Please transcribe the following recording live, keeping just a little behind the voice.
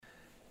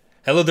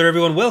Hello there,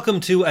 everyone. Welcome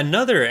to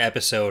another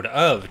episode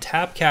of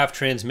TapCaf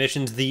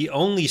Transmissions, the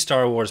only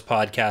Star Wars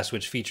podcast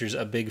which features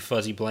a big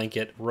fuzzy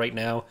blanket right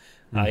now.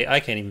 I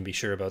can't even be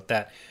sure about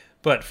that.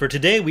 But for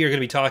today, we are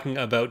going to be talking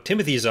about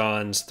Timothy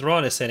Zahn's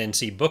Thrawn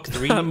Ascendancy, Book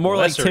 3, More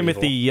like Lesser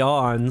Timothy Evil.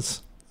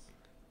 Yawns.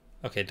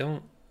 Okay,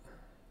 don't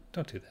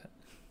do that.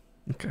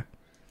 Okay.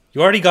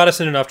 You already got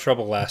us in enough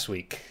trouble last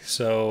week,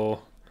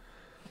 so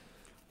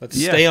let's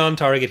stay on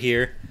target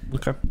here.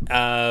 Okay.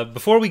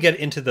 Before we get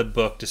into the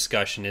book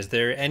discussion, is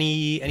there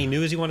any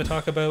news you want to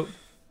talk about?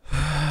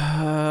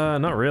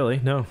 Not really.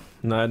 No,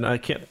 I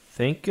can't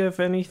think of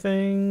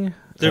anything.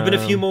 There have been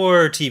a few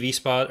more TV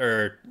spot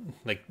or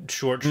like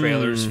short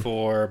trailers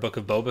for Book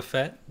of Boba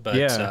Fett, but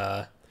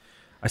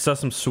I saw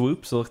some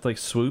swoops. It looked like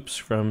swoops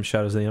from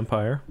Shadows of the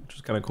Empire, which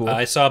was kind of cool.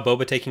 I saw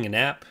Boba taking a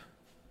nap.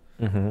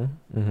 A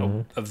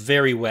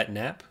very wet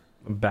nap.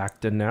 Back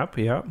to nap.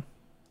 Yeah.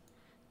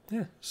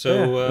 Yeah.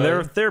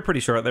 So they're pretty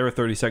short. They were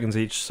 30 seconds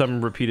each.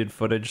 Some repeated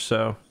footage,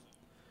 so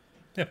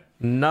yeah,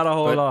 not a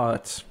whole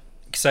lot.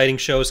 Exciting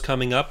shows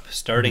coming up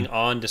starting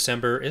on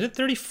December. Is it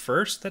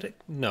 31st?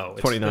 No,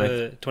 it's 29th.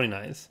 the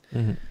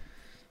 29th.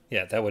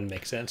 Yeah, that wouldn't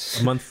make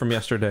sense. A month from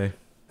yesterday.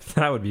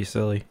 That would be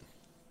silly.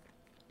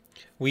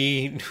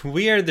 We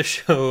aired the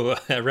show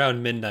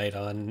around midnight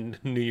on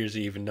New Year's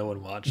Eve, and no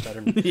one watched. I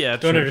don't Yeah,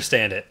 don't true.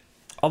 understand it.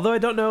 Although I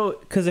don't know,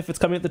 because if it's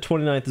coming out the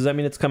 29th, does that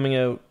mean it's coming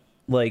out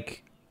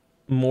like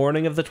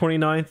morning of the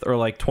 29th or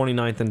like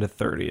 29th into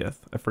 30th?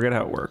 I forget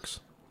how it works.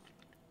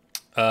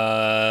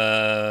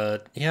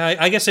 Yeah,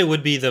 I guess it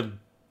would be the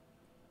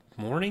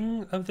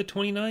morning of the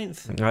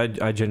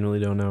 29th. I genuinely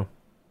don't know.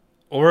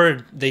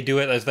 Or they do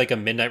it as like a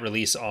midnight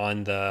release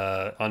on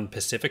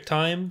Pacific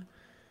time.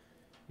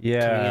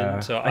 Yeah,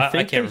 in, so I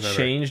think can't they remember.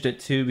 changed it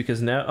too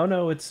because now. Oh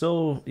no, it's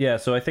still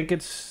So I think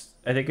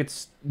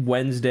it's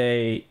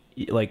Wednesday,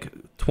 like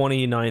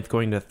 29th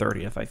going to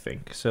 30th. I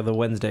think so. The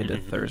Wednesday to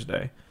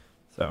Thursday.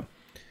 So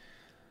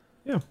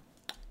yeah.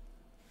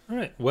 All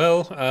right.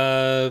 Well,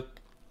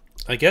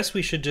 I guess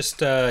we should just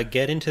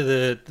get into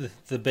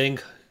the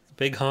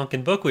big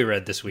honking book we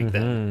read this week.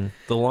 Then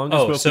The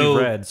longest book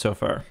we've read so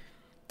far.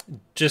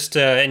 Just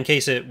in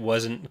case it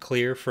wasn't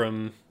clear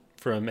from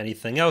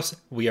anything else,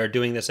 we are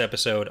doing this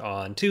episode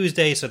on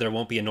Tuesday, so there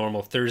won't be a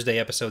normal Thursday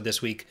episode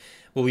this week.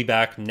 We'll be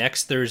back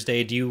next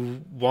Thursday. Do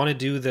you want to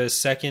do the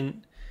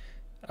second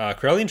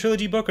Corellian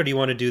Trilogy book, or do you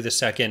want to do the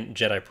second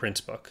Jedi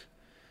Prince book?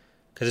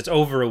 Because it's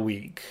over a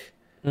week.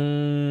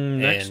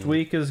 Next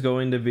week is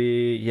going to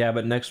be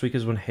but next week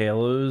is when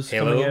Halo's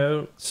coming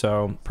out.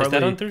 So probably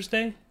is that on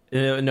Thursday?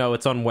 No,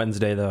 it's on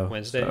Wednesday though.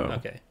 Wednesday. So,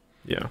 Okay.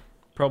 Yeah.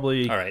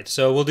 Probably. All right.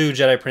 So we'll do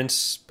Jedi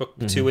Prince book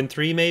 2 and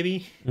 3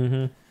 maybe.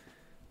 Okay.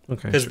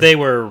 Because they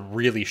were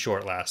really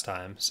short last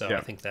time, so Yeah.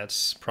 I think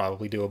that's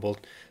probably doable.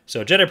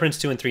 So Jedi Prince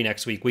 2 and 3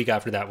 next week. Week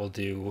after that, we'll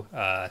do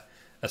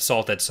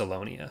Assault at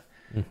Salonia.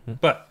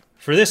 But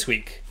for this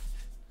week,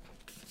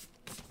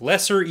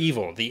 Lesser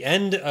Evil, the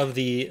end of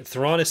the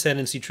Thrawn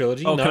Ascendancy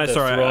trilogy. Oh, not can I? the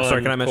Sorry,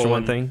 Thrawn can I mention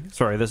one colon- thing?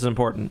 Sorry, this is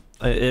important.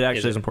 It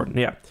actually is important.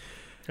 Yeah.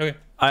 Okay.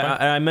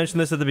 I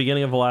mentioned this at the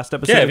beginning of the last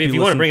episode. Yeah, if you want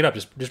to listen- bring it up,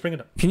 just bring it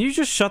up. Can you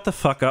just shut the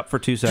fuck up for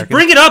 2 seconds?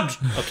 Bring it up!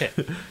 Okay.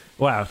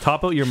 Wow,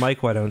 top out your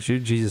mic, why don't you?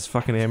 Jesus,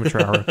 fucking amateur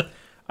hour.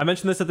 I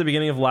mentioned this at the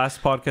beginning of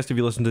last podcast. If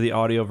you listen to the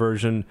audio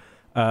version,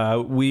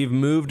 we've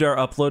moved our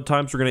upload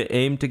times. We're going to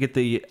aim to get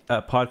the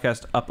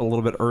podcast up a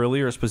little bit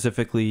earlier,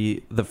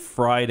 specifically the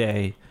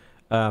Friday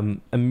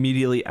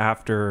immediately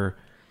after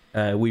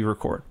we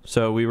record.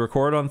 So we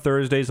record on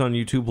Thursdays on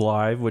YouTube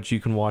Live, which you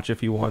can watch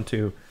if you want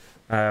to.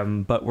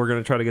 But we're going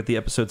to try to get the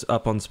episodes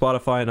up on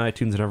Spotify and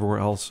iTunes and everywhere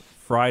else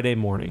Friday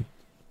morning,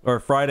 or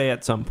Friday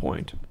at some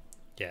point.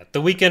 Yeah,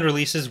 the weekend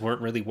releases weren't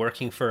really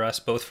working for us,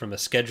 both from a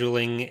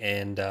scheduling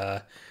and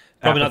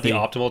probably not the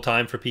optimal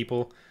time for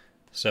people.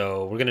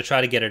 So we're going to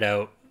try to get it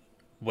out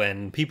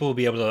when people will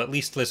be able to at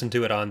least listen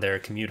to it on their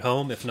commute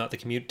home, if not the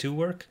commute to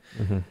work.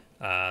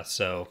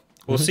 So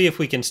we'll see if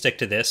we can stick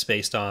to this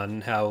based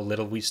on how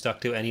little we stuck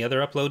to any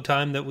other upload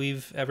time that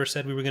we've ever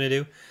said we were going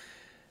to do.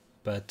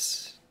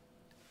 But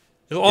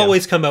it'll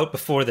always come out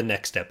before the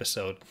next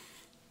episode,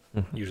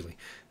 usually.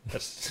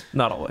 That's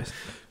Not always.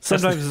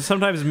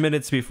 Sometimes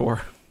minutes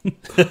before. I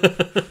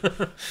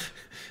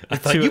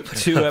thought you put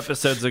two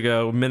episodes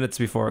ago, minutes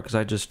before, because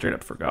I just straight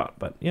up forgot.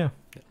 But yeah,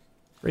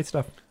 great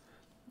stuff.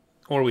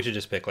 Or we should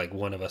just pick like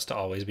one of us to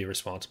always be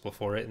responsible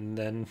for it, and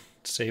then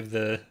save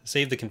the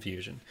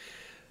confusion.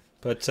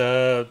 But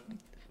so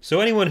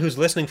anyone who's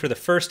listening for the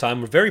first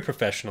time, we're very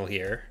professional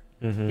here.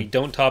 We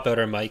don't top out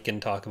our mic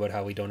and talk about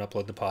how we don't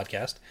upload the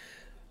podcast.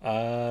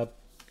 So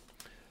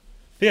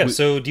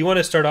do you want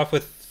to start off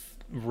with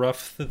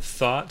rough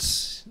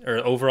thoughts or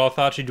overall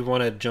thoughts? Or do you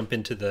want to jump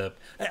into the?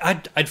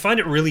 I'd find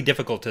it really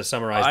difficult to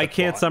summarize. I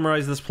can't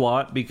summarize this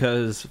plot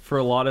because for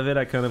a lot of it,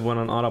 I kind of went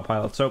on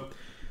autopilot. So,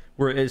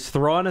 it's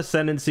Thrawn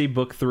Ascendancy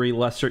Book 3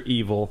 Lesser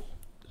Evil.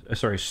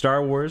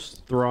 Star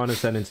Wars Thrawn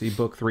Ascendancy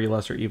Book 3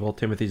 Lesser Evil.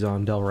 Timothy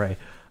Zahn, Del Rey.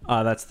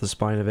 That's the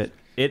spine of it.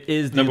 It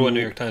is the number one New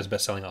York Times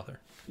bestselling author.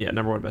 Yeah,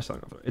 number one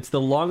best-selling author. It's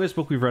the longest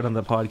book we've read on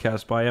the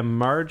podcast by a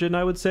margin,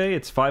 I would say.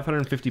 It's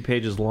 550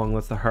 pages long.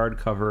 That's the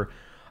hardcover.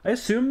 I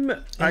assume...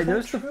 Is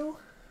that true?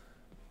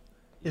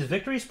 Is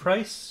Victory's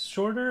Price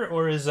shorter,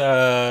 or is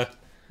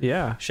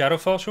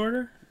Shadowfall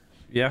shorter?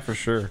 Yeah, for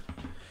sure.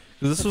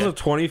 This was a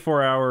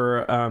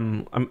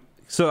 24-hour...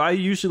 so I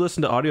usually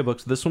listen to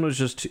audiobooks. This one was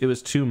just... It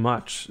was too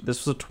much.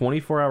 This was a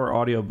 24-hour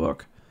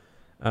audiobook.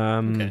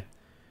 Okay.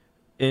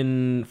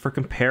 For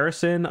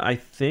comparison, I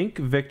think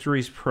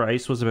Victory's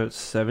Price was about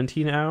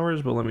 17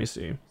 hours, but let me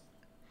see.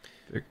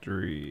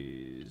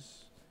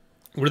 Victory's...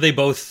 Were they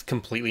both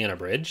completely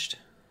unabridged?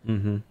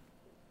 Mm-hmm.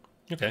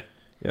 Okay.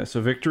 Yeah,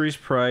 so Victory's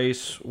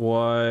Price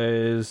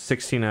was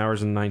 16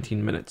 hours and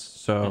 19 minutes.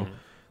 So,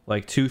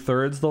 like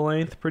 2/3 the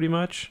length, pretty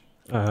much.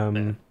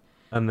 And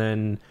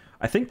then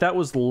I think that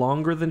was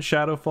longer than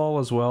Shadowfall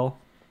as well.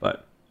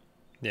 But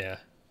yeah.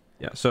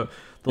 So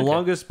the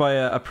longest by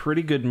a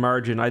pretty good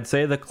margin. I'd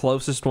say the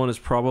closest one is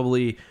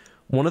probably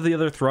one of the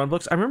other Thrawn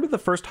books. I remember the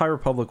first High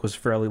Republic was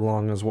fairly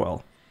long as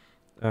well.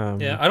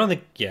 I don't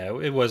think... Yeah,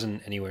 it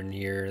wasn't anywhere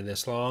near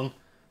this long.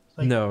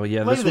 Like, no,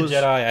 yeah. Light of the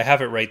Jedi, I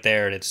have it right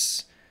there, and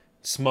it's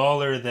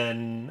smaller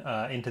than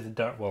Into the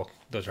Dark. Well,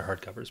 those are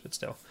hardcovers, but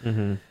still.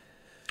 Mm-hmm.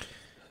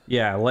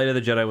 Yeah, Light of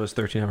the Jedi was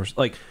 13 hours.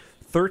 Like,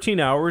 13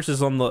 hours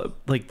is on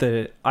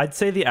I'd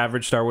say the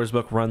average Star Wars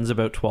book runs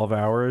about 12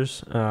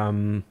 hours.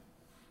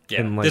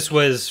 This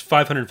was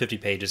 550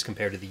 pages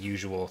compared to the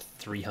usual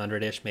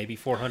 300-ish, maybe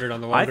 400 on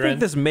the longer end. I think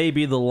this may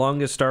be the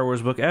longest Star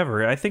Wars book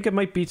ever. I think it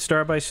might beat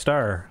Star by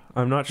Star.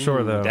 I'm not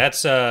sure, though.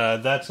 That's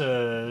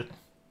a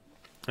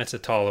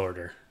tall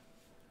order.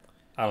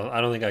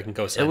 I don't think I can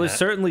co-sign that. It was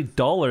certainly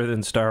duller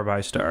than Star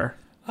by Star.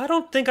 I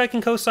don't think I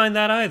can co-sign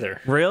that either.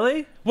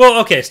 Really?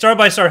 Well, okay, Star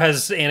by Star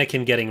has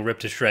Anakin getting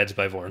ripped to shreds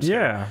by Vormir.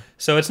 Yeah.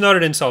 So it's not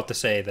an insult to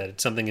say that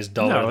something is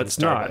duller than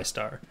Star by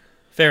Star.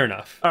 Fair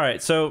enough. All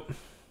right, so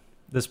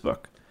this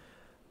book.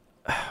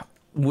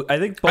 I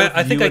think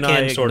I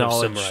can sort of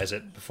summarize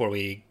it before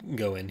we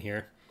go in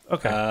here.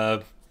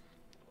 Okay.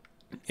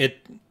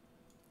 It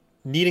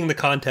needing the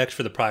context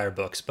for the prior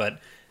books, but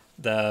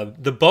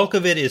the bulk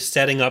of it is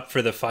setting up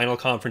for the final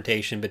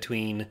confrontation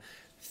between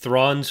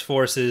Thrawn's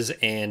forces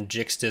and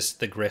Jixtus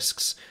the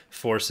Grisk's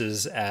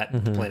forces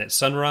at the planet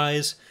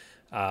Sunrise.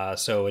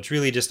 So it's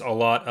really just a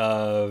lot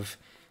of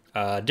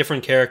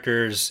different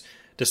characters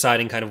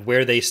deciding kind of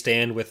where they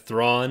stand with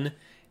Thrawn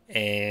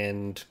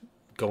and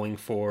going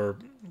for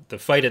the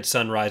fight at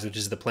Sunrise, which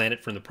is the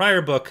planet from the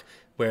prior book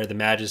where the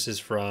Magus is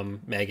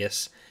from,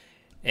 Magus.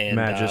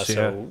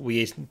 And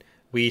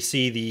we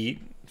see the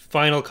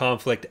final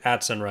conflict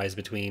at Sunrise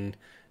between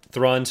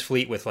Thrawn's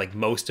fleet with like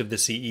most of the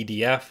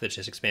CEDF, that's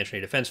just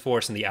Expansionary Defense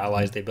Force, and the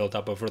allies they built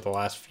up over the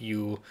last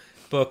few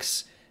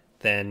books.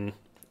 Then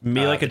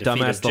me like a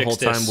dumbass the whole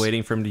time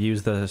waiting for him to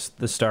use the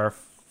Star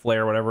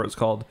Flare, whatever it's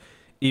called.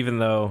 Even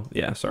though,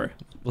 sorry,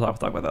 we'll have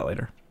to talk about that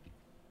later.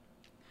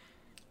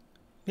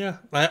 Yeah,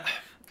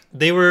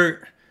 they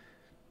were.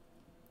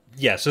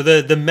 Yeah, so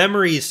the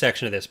memories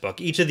section of this book,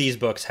 each of these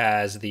books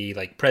has the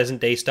like present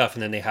day stuff,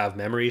 and then they have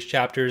memories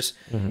chapters.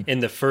 In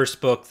the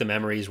first book, the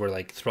memories were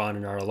like Thrawn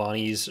and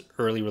Arlani's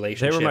early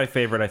relationship. They were my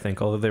favorite, I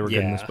think, although they were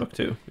good in this book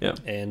too. Yeah,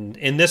 and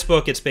in this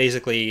book, it's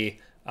basically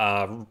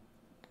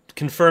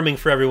confirming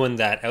for everyone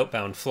that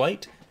Outbound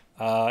Flight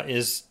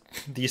is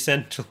the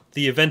essential.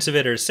 The events of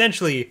it are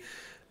essentially.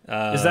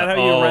 Is that how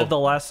you read the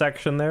last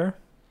section there?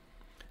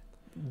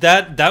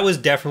 That was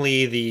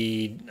definitely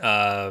the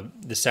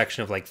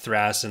section of like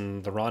Thras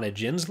and Lorana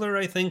Jinsler,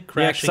 I think,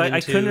 crashing into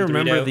I couldn't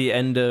remember the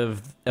end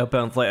of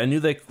Outbound Flight. I knew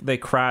they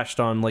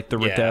crashed on like the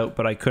Redoubt,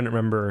 but I couldn't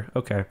remember.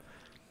 Okay,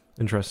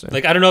 interesting.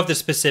 Like I don't know if the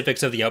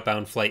specifics of the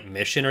Outbound Flight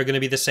mission are going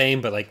to be the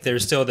same, but like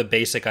there's still the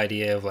basic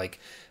idea of like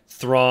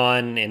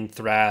Thrawn and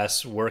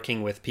Thras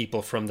working with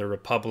people from the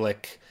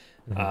Republic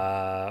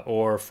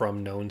or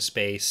from known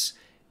space,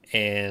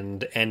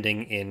 and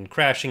ending in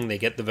crashing. They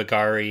get the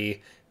Vigari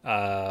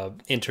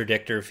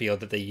interdictor field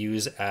that they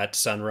use at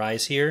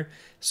Sunrise here.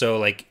 So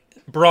like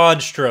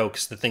broad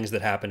strokes, the things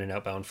that happen in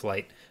Outbound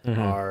Flight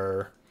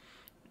are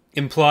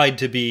implied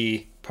to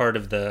be part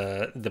of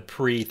the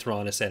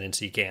pre-Thrawn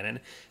Ascendancy canon.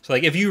 So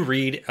like if you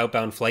read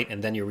Outbound Flight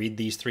and then you read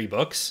these three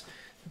books,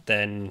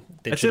 then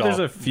I'd say there's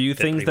a few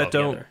things that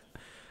don't together.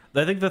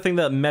 I think the thing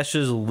that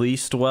meshes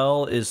least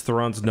well is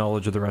Thrawn's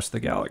knowledge of the rest of the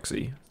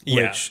galaxy,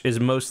 which is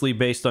mostly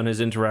based on his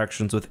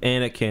interactions with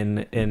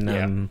Anakin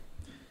in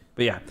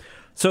but yeah.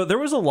 So there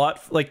was a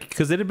lot, like,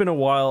 because it had been a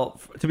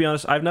while. To be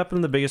honest, I've not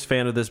been the biggest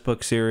fan of this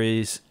book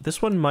series.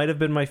 This one might have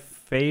been my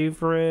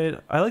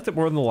favorite. I liked it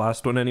more than the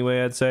last one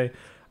anyway, I'd say.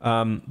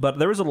 But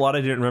there was a lot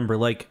I didn't remember.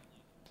 Like,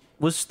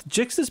 was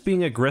Jixtus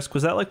being a Grisk,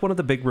 was that like one of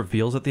the big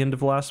reveals at the end of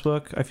the last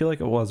book? I feel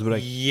like it was,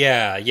 but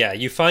Yeah.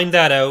 You find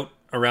that out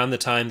around the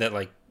time that,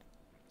 like,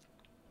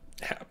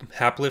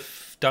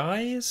 Haplif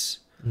dies?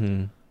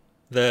 The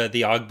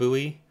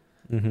Ogbui.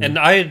 And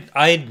I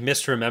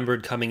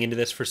misremembered coming into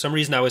this. For some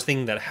reason, I was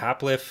thinking that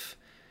Haplif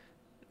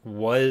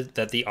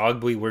that the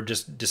Ogbui were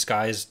just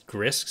disguised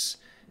Grisks,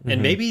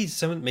 and maybe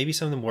some of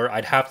them were.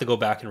 I'd have to go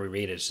back and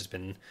reread it. It's just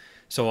been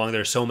so long.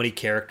 There's so many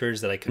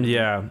characters that I couldn't.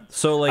 Yeah.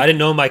 So like I didn't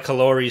know my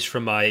calories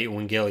from my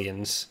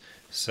Wingillians,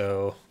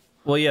 so.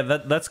 Well, yeah,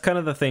 that's kind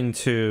of the thing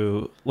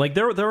too. Like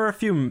there are a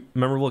few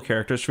memorable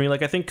characters for me.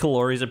 Like I think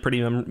Kalori's a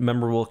pretty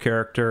memorable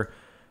character.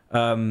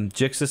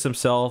 Jixis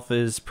himself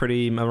is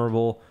pretty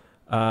memorable.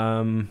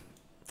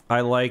 I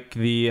like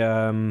the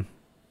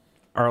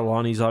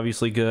Arlani's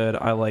obviously good.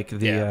 I like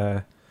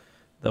the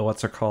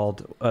what's it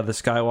called? The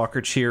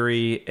Skywalker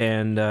Cheery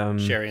and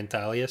Sherry and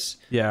Thalius.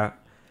 Yeah.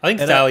 I think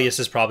Thalius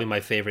is probably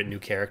my favorite new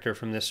character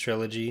from this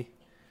trilogy.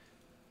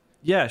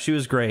 Yeah, she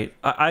was great.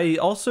 I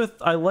also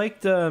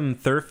liked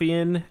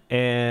Thurfian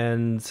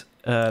and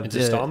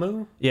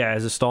Zestalmu? Yeah,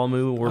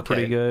 Zestalmu were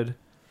pretty good.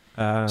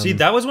 See,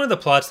 that was one of the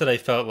plots that I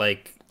felt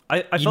like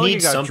I felt like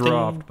it got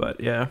dropped, but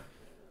yeah.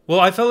 Well,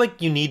 I felt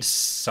like you need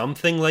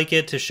something like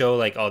it to show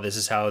like, oh, this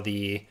is how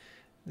the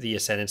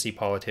Ascendancy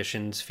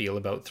politicians feel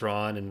about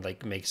Thrawn and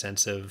like make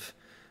sense of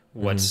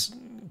what's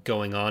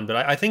going on. But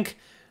I think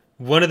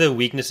one of the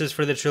weaknesses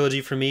for the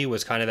trilogy for me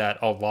was kind of that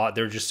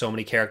there are just so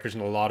many characters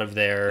and a lot of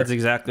their... That's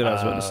exactly what I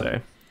was about to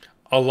say.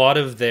 A lot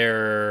of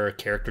their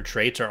character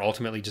traits are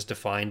ultimately just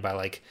defined by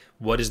like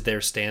what is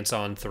their stance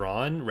on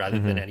Thrawn rather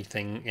than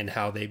anything in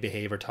how they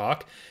behave or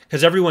talk.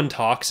 Because everyone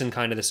talks in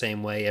kind of the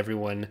same way.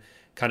 Everyone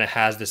kind of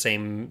has the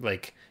same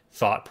like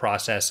thought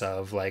process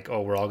of like,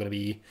 oh, we're all going to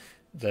be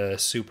the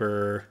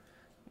super...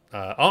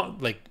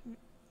 like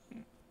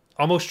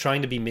almost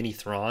trying to be mini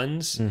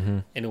Thrawns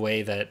in a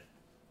way that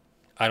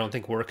I don't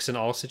think works in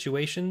all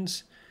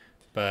situations,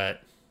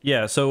 but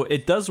yeah, so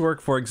it does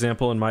work, for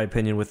example, in my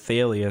opinion, with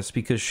Thalius,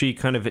 because she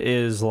kind of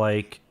is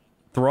like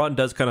Thrawn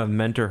does kind of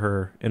mentor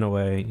her in a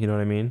way, you know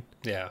what I mean?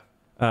 Yeah.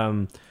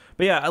 But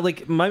yeah,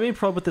 like my main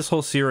problem with this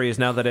whole series,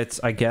 now that it's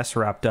I guess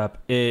wrapped up,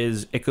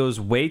 is it goes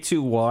way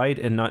too wide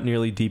and not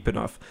nearly deep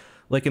enough.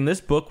 Like in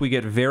this book, we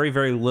get very,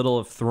 very little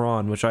of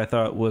Thrawn, which I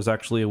thought was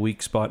actually a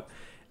weak spot.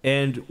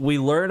 And we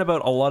learn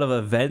about a lot of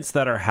events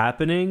that are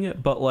happening,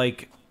 but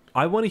like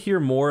I want to hear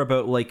more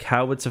about like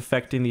how it's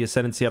affecting the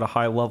Ascendancy at a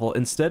high level.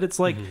 Instead, it's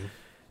like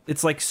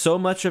it's like so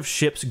much of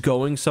ships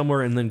going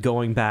somewhere and then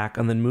going back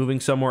and then moving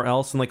somewhere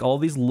else, and like all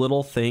these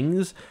little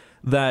things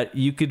that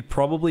you could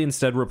probably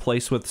instead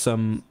replace with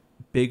some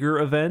bigger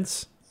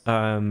events,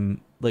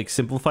 like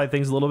simplify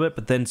things a little bit,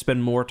 but then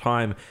spend more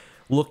time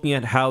looking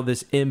at how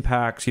this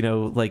impacts, you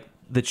know, like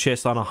the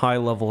Chiss on a high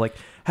level. Like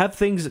have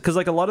things, because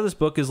like a lot of this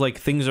book is like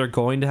things are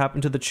going to happen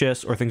to the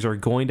Chiss or things are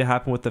going to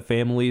happen with the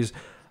families.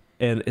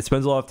 And it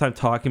spends a lot of time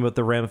talking about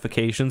the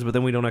ramifications, but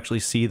then we don't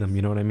actually see them.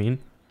 You know what I mean?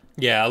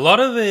 Yeah, a lot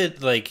of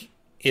it like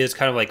is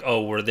kind of like,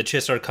 oh, where the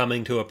Chiss are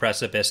coming to a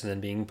precipice and then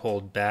being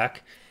pulled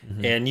back.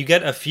 And you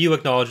get a few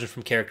acknowledgments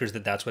from characters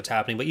that that's what's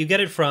happening, but you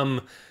get it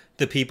from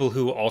the people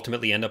who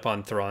ultimately end up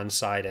on Thrawn's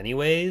side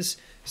anyways.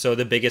 So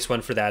the biggest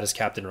one for that is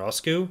Captain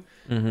Roscoe,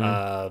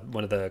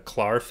 one of the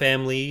Klar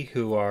family,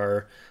 who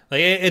are...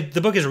 like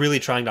the book is really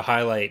trying to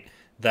highlight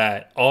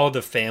that all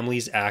the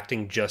families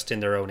acting just in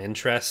their own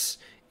interests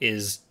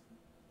is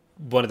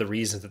one of the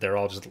reasons that they're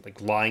all just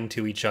like lying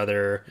to each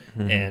other,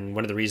 and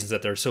one of the reasons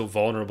that they're so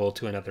vulnerable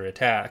to another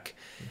attack.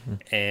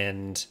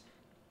 And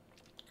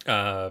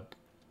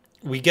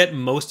we get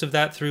most of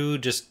that through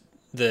just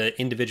the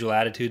individual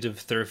attitudes of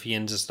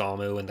Thurfian,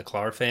 Zestalmu, and the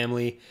Klar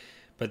family.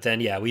 But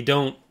then, yeah, we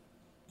don't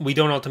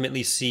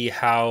ultimately see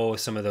how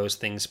some of those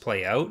things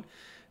play out.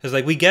 Because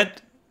like we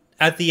get...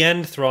 at the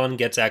end, Thrawn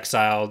gets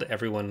exiled.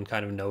 Everyone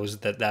kind of knows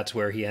that that's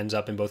where he ends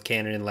up in both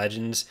canon and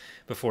legends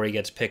before he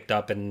gets picked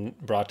up and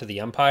brought to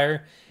the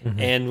Empire.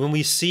 And when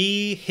we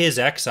see his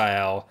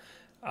exile,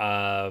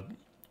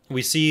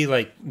 we see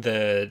like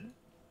the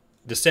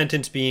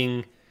sentence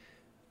being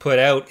put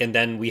out, and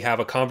then we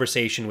have a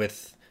conversation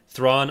with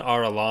Thrawn,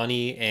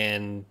 Aralani,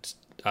 and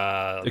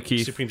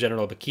Supreme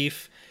General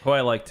Bakif. Who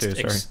I like too,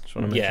 sorry. Just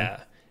want to mention.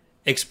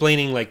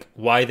 Explaining like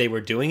why they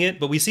were doing it,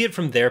 but we see it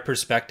from their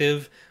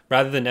perspective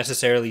rather than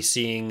necessarily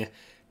seeing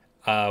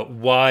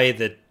why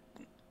the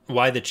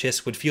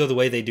Chiss would feel the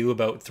way they do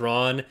about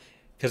Thrawn.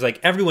 Because like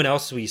everyone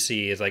else we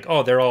see is like,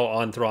 oh, they're all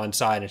on Thrawn's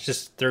side. And it's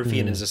just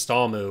Thurfian and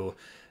Zestalmu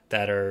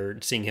that are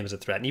seeing him as a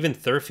threat. And even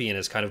Thurfian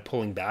is kind of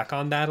pulling back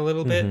on that a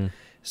little bit.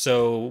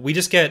 So we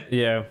just get...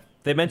 yeah.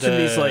 They mentioned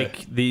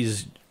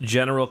these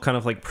general kind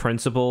of like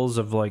principles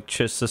of like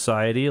Chiss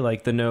society,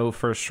 like the no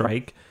first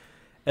strike.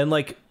 And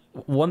like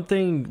one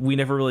thing we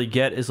never really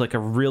get is like a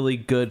really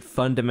good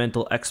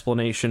fundamental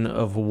explanation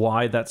of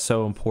why that's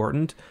so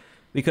important.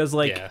 Because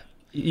like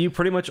you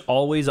pretty much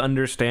always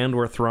understand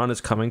where Thrawn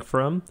is coming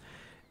from.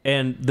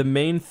 And the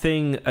main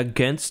thing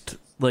against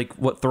like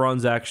what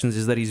Thrawn's actions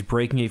is that he's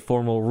breaking a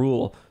formal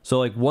rule. So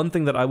like one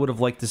thing that I would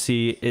have liked to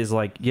see is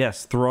like,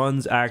 yes,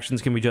 Thrawn's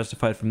actions can be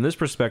justified from this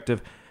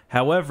perspective.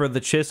 However, the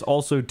Chiss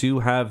also do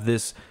have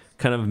this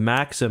kind of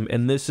maxim,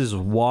 and this is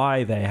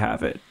why they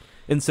have it.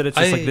 Instead, it's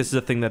just like, this is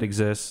a thing that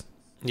exists.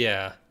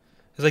 Yeah.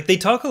 It's like they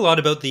talk a lot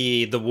about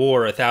the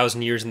war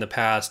 1,000 years in the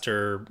past,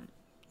 or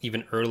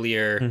even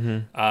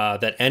earlier,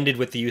 that ended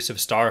with the use of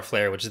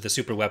Starflare, which is the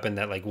super weapon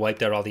that like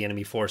wiped out all the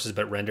enemy forces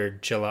but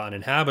rendered Chilla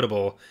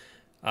uninhabitable.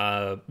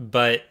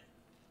 But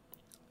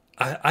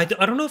I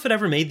don't know if it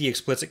ever made the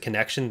explicit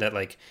connection that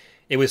like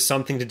it was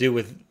something to do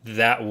with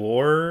that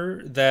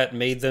war that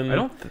made them. I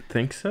don't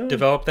think so.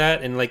 Develop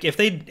that, and like if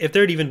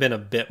there'd even been a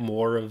bit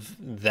more of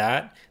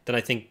that, then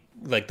I think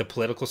like the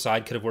political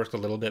side could have worked a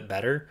little bit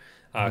better.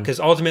 Because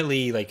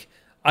ultimately, like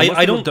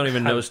I don't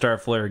even know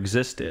Starflare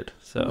existed.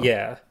 So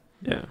yeah.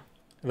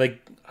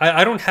 Like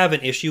I don't have an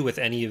issue with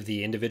any of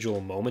the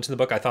individual moments in the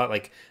book. I thought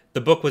like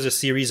the book was a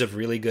series of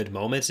really good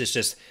moments. It's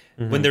just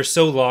when they're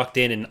so locked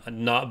in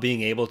and not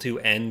being able to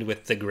end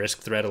with the Grisk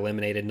threat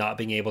eliminated, not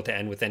being able to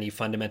end with any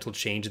fundamental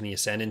change in the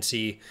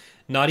Ascendancy,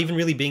 not even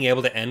really being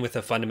able to end with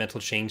a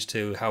fundamental change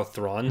to how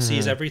Thrawn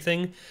sees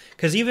everything.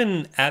 Because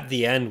even at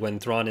the end when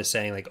Thrawn is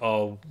saying like,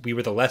 oh, we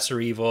were the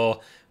lesser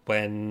evil,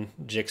 when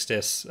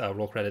Jixtus,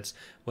 roll credits,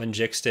 when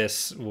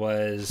Jixtus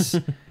was...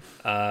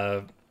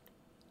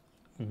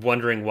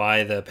 wondering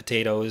why the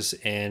potatoes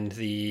and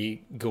the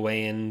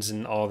Gawaians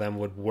and all of them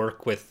would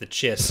work with the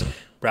Chiss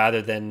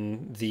rather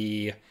than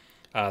the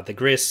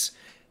Gris,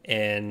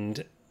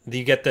 and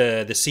you get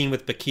the scene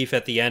with Bakif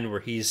at the end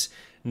where he's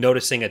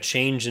noticing a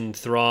change in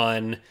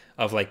Thrawn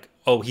of like,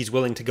 oh, he's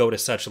willing to go to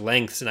such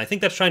lengths, and I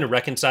think that's trying to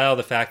reconcile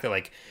the fact that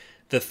like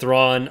the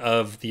Thrawn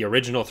of the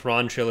original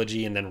Thrawn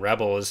trilogy and then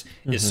Rebels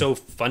is so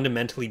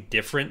fundamentally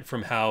different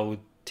from how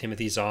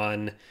Timothy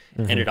Zahn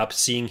ended up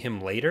seeing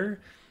him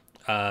later.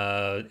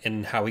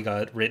 And how he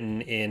got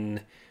written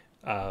in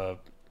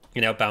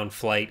Outbound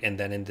Flight and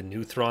then in the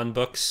new Thrawn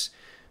books.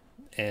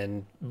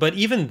 But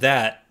even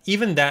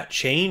that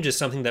change is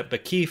something that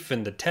Bakif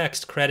in the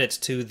text credits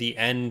to the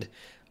end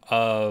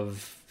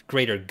of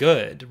Greater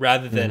Good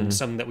rather than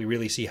something that we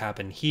really see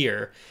happen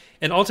here.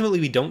 And ultimately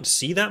we don't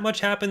see that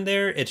much happen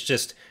there. It's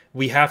just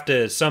we have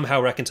to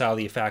somehow reconcile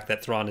the fact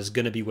that Thrawn is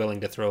going to be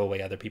willing to throw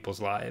away other people's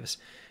lives.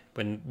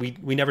 When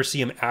we never see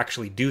him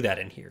actually do that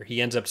in here.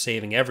 He ends up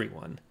saving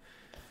everyone.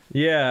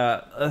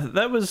 Yeah,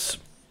 that was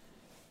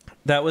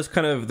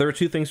kind of, there were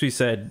two things we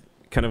said,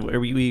 kind of,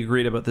 we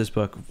agreed about this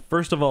book.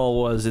 First of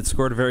all was it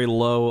scored very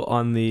low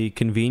on the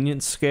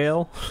convenience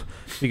scale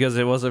because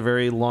it was a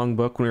very long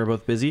book when we were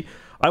both busy.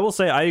 I will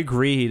say I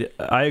agree.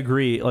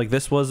 Like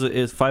this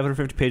is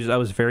 550 pages. I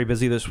was very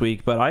busy this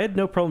week, but I had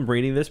no problem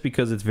reading this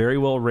because it's very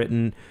well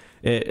written.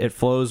 It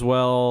flows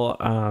well.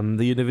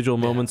 The individual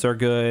moments are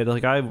good.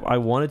 Like I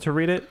wanted to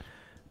read it,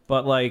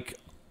 but like,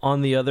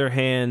 on the other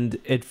hand,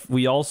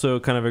 we also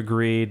kind of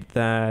agreed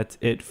that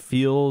it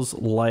feels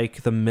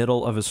like the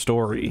middle of a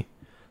story.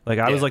 Like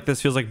I was like,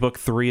 this feels like book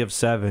 3 of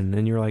 7,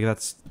 and you're like,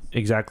 that's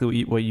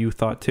exactly what you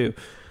thought too.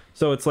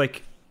 So it's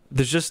like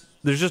there's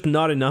just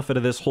not enough out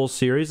of this whole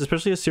series,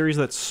 especially a series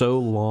that's so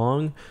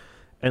long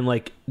and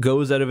like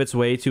goes out of its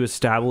way to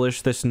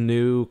establish this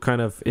new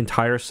kind of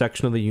entire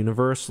section of the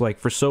universe. Like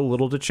for so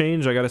little to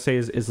change, I gotta say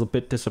is a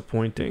bit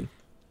disappointing.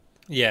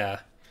 Yeah.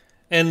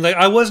 And like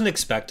I wasn't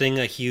expecting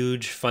a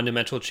huge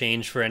fundamental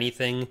change for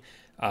anything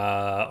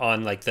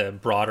on like the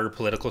broader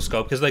political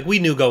scope, because like we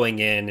knew going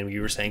in, and we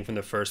were saying from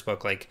the first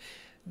book, like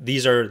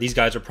these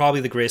guys are probably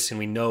the Gris, and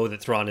we know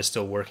that Thrawn is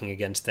still working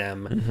against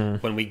them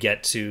when we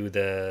get to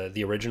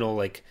the original,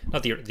 like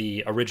not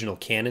the original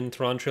canon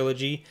Thrawn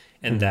trilogy,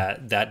 and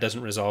that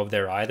doesn't resolve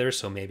there either.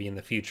 So maybe in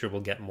the future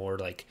we'll get more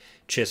like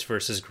Chiss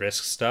versus Gris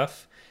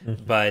stuff.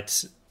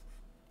 But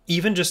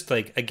even just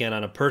like again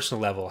on a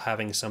personal level,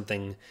 having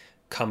something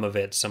come of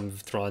it, some of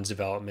Thrawn's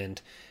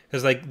development,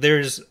 because like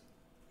there's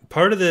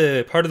part of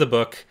the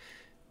book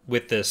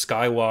with the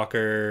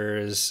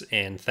Skywalkers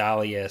and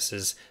Thalius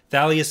is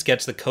Thalius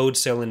gets the code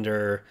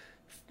cylinder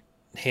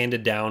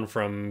handed down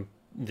from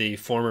the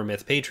former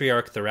Myth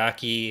Patriarch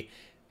Thraki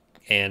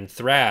and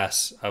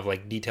Thras of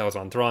like details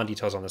on Thrawn,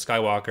 details on the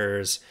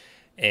Skywalkers,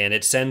 and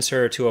it sends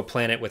her to a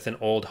planet with an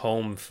old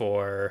home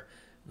for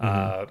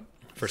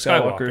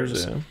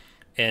Skywalkers. Yeah.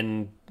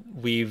 And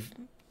we've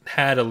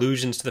had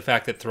allusions to the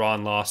fact that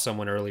Thrawn lost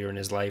someone earlier in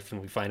his life,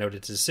 and we find out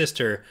it's his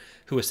sister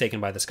who was taken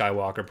by the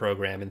Skywalker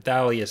program, and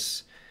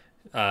Thalius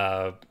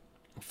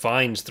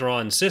finds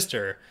Thrawn's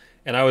sister,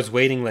 and I was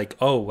waiting like,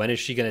 oh, when is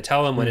she going to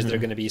tell him? When is there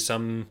going to be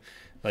some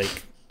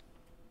like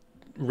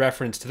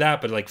reference to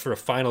that? But like for a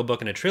final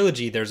book in a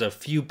trilogy, there's a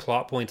few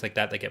plot points like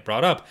that get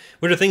brought up,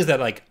 which are things that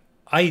like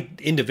I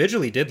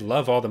individually did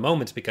love all the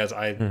moments, because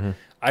I'd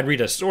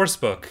read a source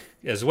book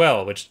as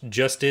well, which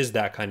just is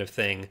that kind of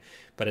thing,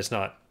 but it's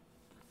not.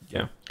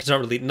 Yeah, it's not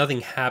really,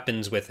 nothing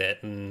happens with it,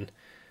 and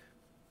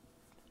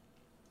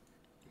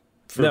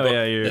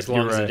as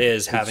long as it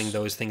is, having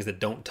those things that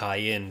don't tie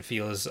in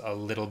feels a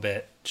little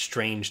bit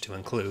strange to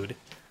include.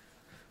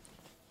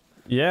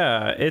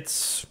 Yeah,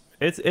 it's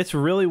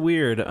really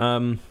weird.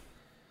 And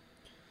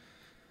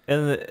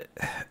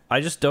I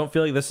just don't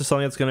feel like this is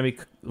something that's going to be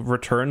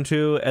returned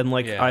to, and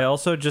like I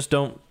also just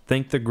don't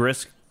think the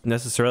Grisk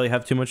necessarily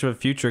have too much of a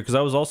future, because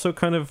I was also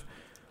kind of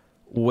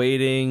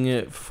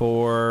waiting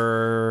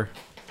for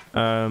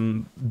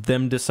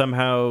them to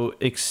somehow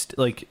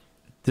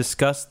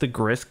discuss the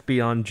Grisk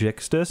beyond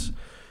Jixtus,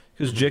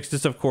 because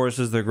Jixtus of course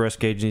is the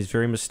Grisk agent. He's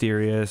very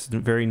mysterious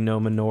and very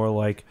Nomenor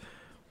like,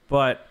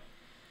 but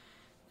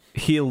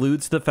he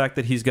alludes to the fact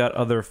that he's got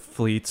other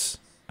fleets,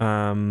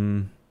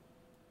 and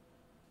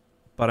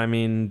but I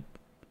mean,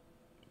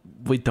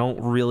 we don't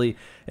really,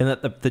 and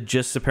that the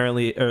Gist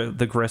apparently, or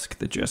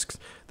the Gist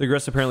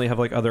apparently have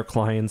like other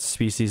clients,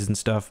 species and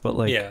stuff, but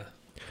like, Yeah.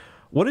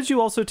 What did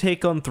you also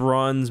take on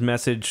Thrawn's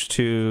message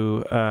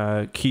to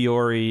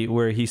Kiori,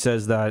 where he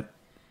says that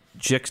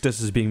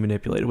Jixtus is being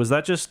manipulated? Was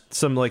that just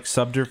some like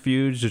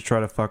subterfuge to try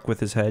to fuck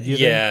with his head?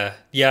 Yeah,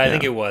 I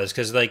think it was,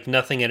 because like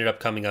nothing ended up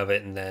coming of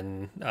it, and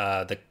then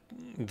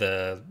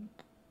the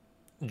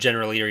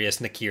General Irius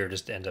Nakir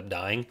just ends up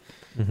dying.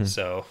 Mm-hmm.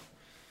 So,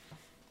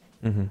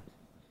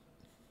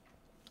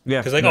 yeah,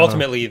 because like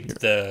ultimately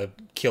the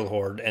Kill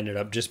Horde ended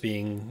up just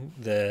being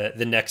the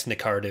next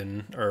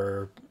Nicardun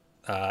or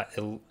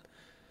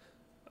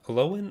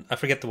Elowen. I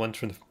forget the ones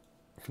from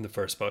the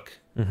first book.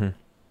 Mm-hmm.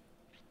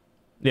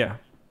 Yeah,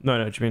 no, I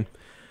know what you mean.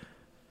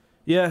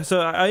 Yeah,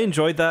 so I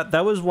enjoyed that.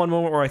 That was one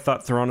moment where I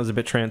thought Thrawn was a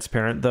bit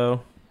transparent,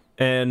 though,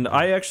 and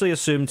I actually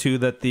assumed too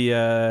that the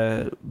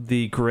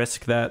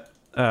Grisk that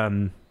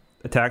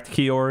attacked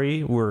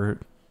Kiori were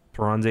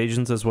Thrawn's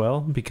agents as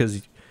well,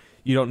 because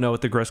you don't know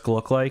what the Grisk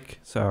look like.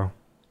 So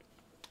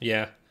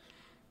yeah,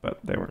 but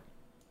they weren't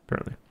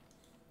apparently.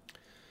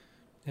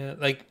 Yeah,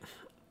 like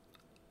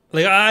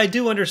I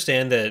do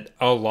understand that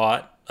a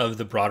lot of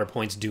the broader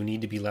points do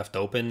need to be left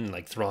open,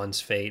 like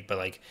Thrawn's fate, but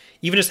like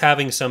even just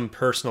having some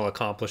personal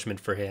accomplishment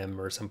for him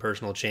or some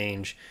personal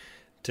change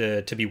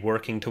to be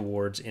working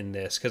towards in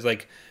this, because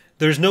like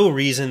there's no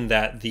reason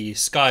that the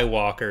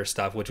Skywalker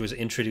stuff, which was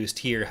introduced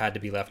here, had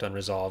to be left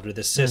unresolved, or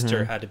the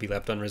sister had to be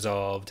left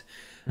unresolved,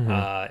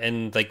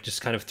 and like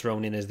just kind of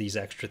thrown in as these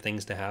extra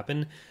things to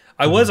happen.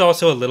 I was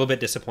also a little bit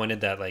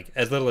disappointed that, like,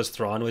 as little as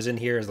Thrawn was in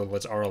here, as little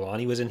as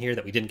Ar'alani was in here,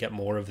 that we didn't get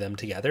more of them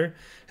together.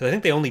 Because I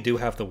think they only do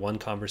have the one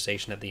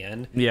conversation at the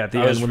end. Yeah, at the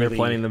end when they're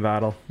planning the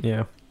battle.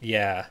 Yeah.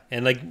 Yeah,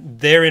 and like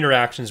their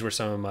interactions were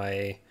some of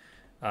my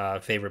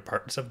favorite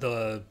parts of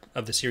the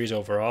series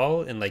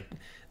overall. And like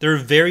there are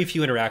very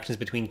few interactions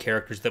between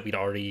characters that we'd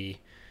already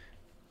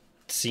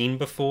seen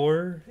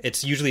before.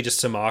 It's usually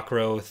just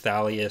Samacro,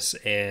 Thalius,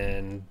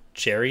 and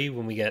Cherry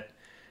when we get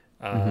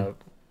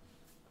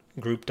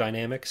group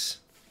dynamics.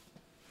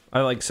 I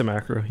like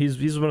Samacro.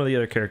 He's one of the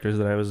other characters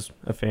that I was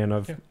a fan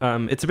of. Yeah.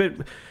 It's a bit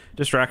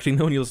distracting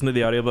though when you listen to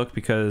the audiobook,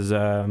 because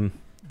the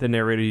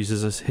narrator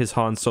uses his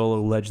Han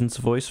Solo Legends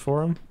voice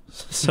for him.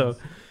 So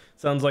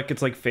sounds like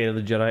it's like Fate of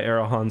the Jedi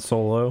era Han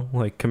Solo,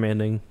 like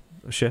commanding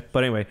a ship.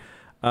 But anyway,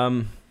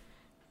 yeah,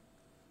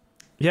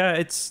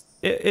 it's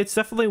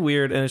definitely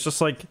weird, and it's just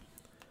like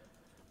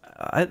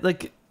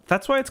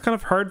that's why it's kind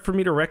of hard for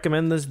me to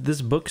recommend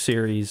this book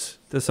series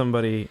to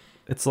somebody.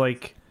 It's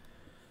like,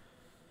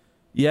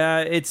 yeah,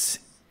 it's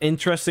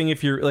interesting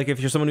if you're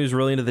someone who's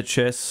really into the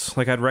Chiss,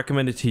 like I'd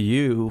recommend it to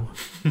you,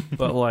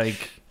 but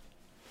like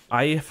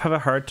I have a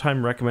hard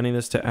time recommending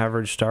this to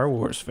average Star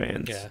Wars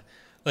fans. Yeah,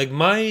 like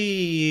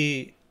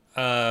my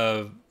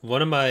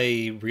one of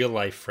my real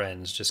life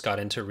friends just got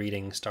into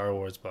reading Star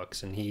Wars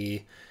books, and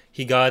he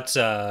got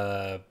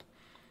Heir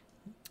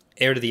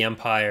to the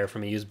Empire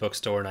from a used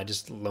bookstore, and I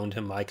just loaned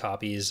him my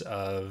copies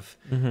of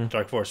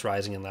Dark Force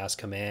Rising and Last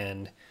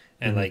Command.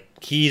 And like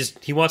he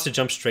wants to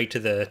jump straight to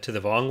the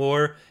Vong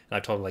War, and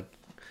I told him like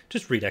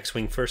just read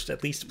X-Wing first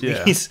at least,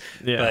 please.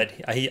 Yeah. But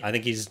I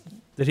think he's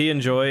did he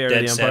enjoy Heir to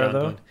the Empire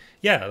though?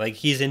 Yeah, like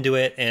he's into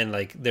it, and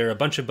like there are a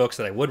bunch of books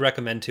that I would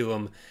recommend to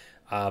him,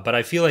 but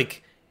I feel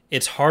like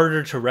it's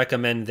harder to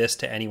recommend this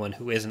to anyone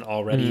who isn't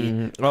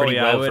already pretty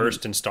well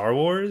versed in Star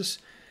Wars.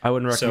 I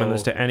wouldn't recommend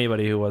this to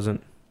anybody who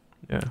wasn't.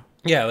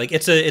 Yeah, like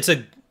it's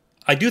a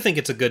I do think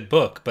it's a good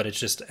book, but it's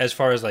just as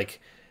far as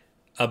like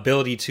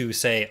ability to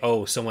say,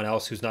 oh, someone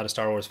else who's not a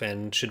Star Wars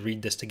fan should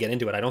read this to get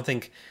into it. I don't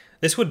think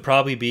this would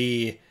probably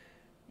be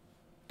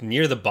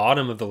near the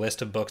bottom of the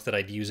list of books that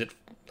I'd use it,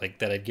 like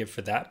that I'd give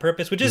for that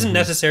purpose, which isn't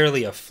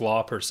necessarily a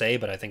flaw per se,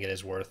 but I think it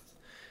is worth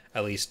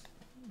at least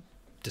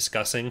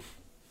discussing.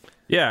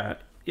 Yeah,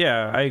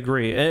 I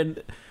agree.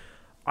 And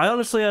I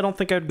don't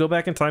think I'd go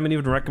back in time and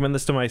even recommend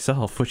this to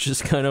myself, which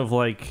is kind of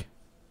like,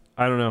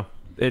 I don't know.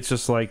 It's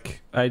just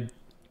like, I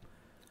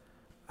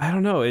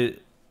don't know.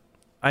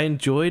 I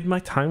enjoyed my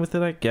time with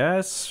it, I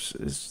guess.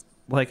 It's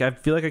like, I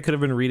feel like I could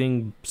have been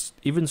reading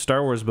even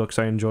Star Wars books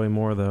I enjoy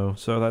more, though.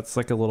 So that's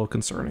like a little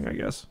concerning, I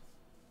guess.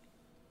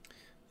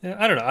 Yeah,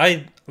 I don't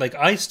know.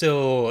 I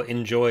still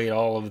enjoyed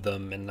all of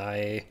them, and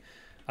I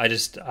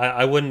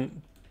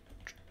wouldn't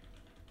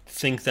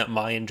think that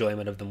my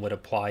enjoyment of them would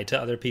apply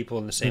to other people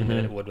in the same way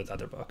that it would with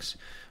other books.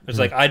 It's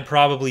like I'd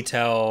probably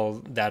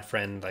tell that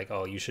friend like,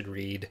 oh, you should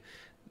read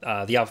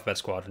the Alphabet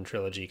Squadron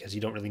trilogy, because you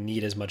don't really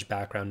need as much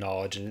background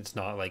knowledge, and it's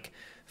not like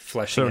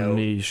fleshing out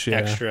niche,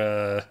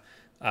 extra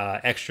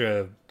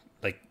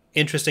like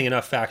interesting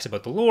enough facts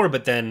about the lore,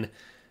 but then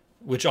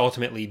which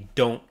ultimately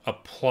don't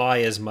apply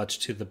as much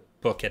to the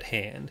book at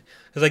hand.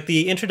 Because like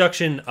the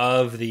introduction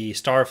of the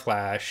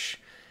Starflash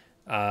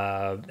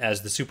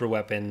as the super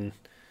weapon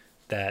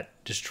that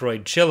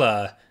destroyed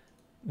Chilla,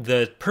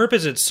 the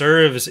purpose it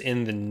serves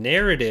in the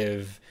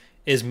narrative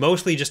is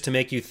mostly just to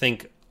make you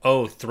think,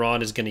 oh,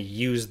 Thrawn is going to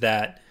use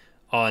that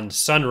on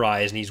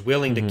Sunrise, and he's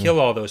willing to kill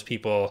all those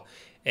people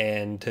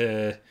and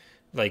to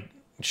like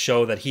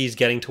show that he's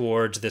getting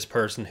towards this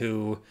person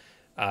who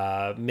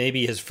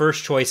maybe his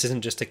first choice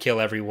isn't just to kill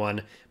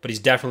everyone, but he's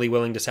definitely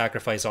willing to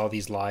sacrifice all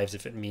these lives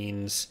if it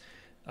means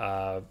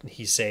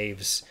he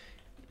saves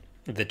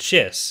the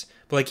Chiss.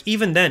 But like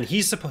even then,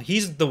 he's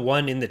the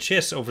one in the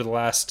Chiss over the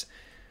last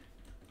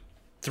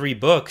 3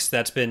 books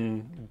that's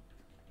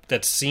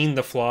seen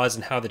the flaws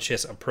in how the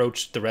Chiss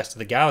approach the rest of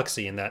the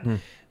galaxy, and that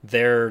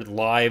their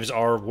lives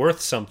are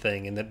worth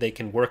something, and that they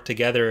can work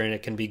together, and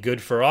it can be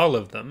good for all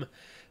of them.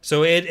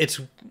 So it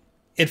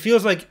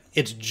feels like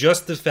it's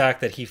just the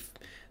fact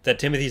that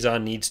Timothy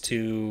Zahn needs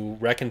to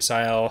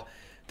reconcile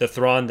the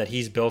Thrawn that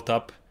he's built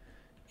up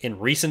in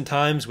recent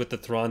times with the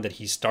Thrawn that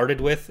he started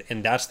with,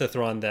 and that's the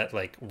Thrawn that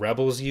like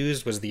Rebels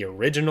used was the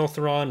original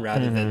Thrawn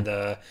rather than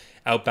the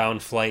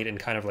Outbound Flight and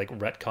kind of like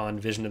retcon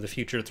Vision of the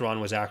Future Thrawn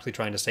was actually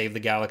trying to save the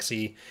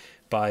galaxy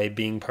by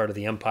being part of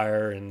the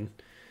Empire. And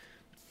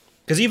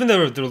because even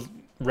the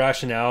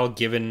rationale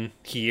given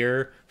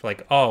here for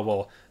like, oh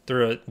well,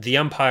 the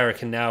Empire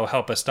can now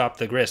help us stop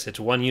the Gris, it's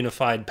one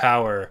unified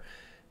power,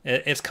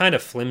 it's kind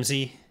of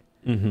flimsy.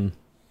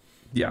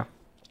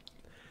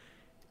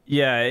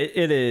 Yeah,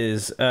 it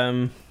is.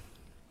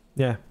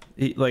 Yeah,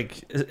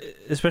 like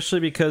especially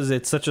because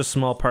it's such a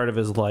small part of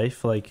his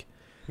life. Like,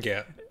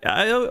 yeah,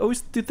 I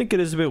always do think it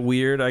is a bit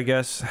weird. I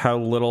guess how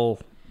little.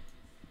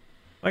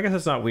 I guess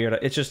it's not weird.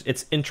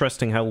 It's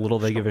interesting how little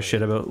they give a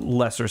shit about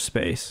lesser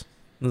space,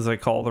 as I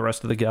call the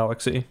rest of the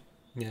galaxy.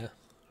 Yeah.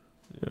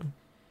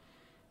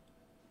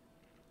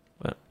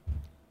 But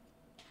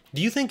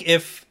do you think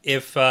if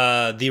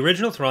the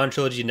original Thrawn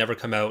trilogy had never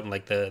come out and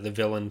like the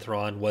villain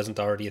Thrawn wasn't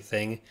already a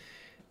thing,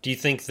 do you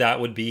think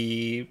that would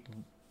be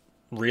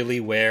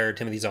really where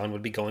Timothy Zahn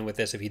would be going with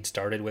this if he'd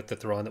started with the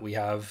Thrawn that we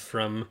have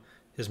from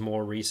his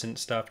more recent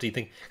stuff? Do you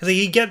think, because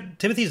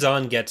Timothy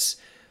Zahn gets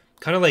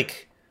kind of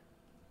like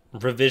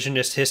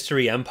revisionist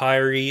history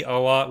Empire-y a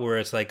lot, where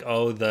it's like,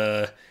 oh,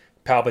 the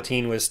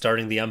Palpatine was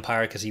starting the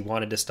Empire because he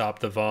wanted to stop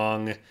the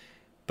Vong,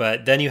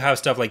 but then you have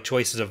stuff like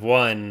Choices of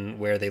One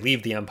where they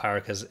leave the Empire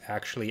because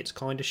actually it's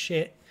kind of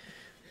shit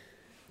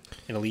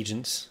in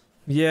Allegiance.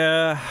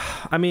 Yeah,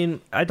 I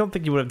mean, I don't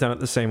think he would have done it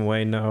the same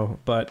way, no,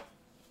 but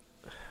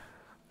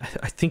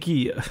I think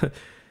he...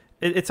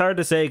 It's hard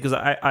to say, because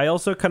I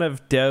also kind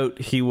of doubt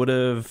he would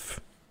have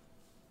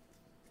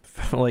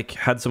like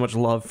had so much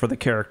love for the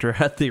character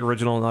had the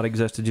original not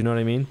existed, you know what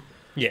I mean?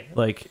 Yeah.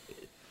 Like,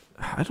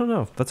 I don't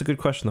know. That's a good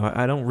question, though.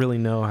 I don't really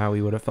know how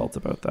he would have felt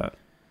about that.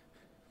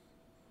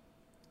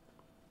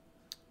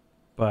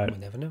 But we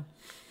never know.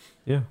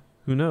 Yeah,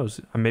 who knows?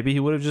 Maybe he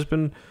would have just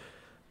been...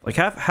 Like,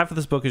 half of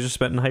this book is just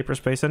spent in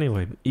hyperspace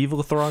anyway.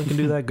 Evil Thrawn can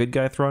do that. Good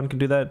guy Thrawn can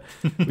do that.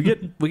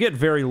 We get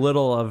very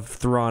little of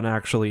Thrawn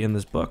actually in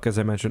this book, as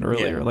I mentioned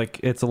earlier. Yeah. Like,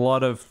 it's a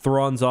lot of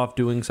Thrawn's off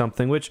doing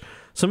something, which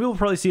some people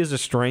probably see as a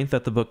strength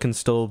that the book can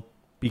still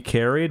be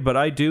carried. But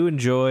I do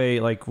enjoy,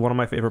 like, one of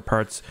my favorite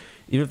parts,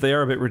 even if they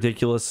are a bit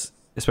ridiculous,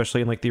 especially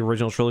in, like, the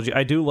original trilogy.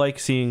 I do like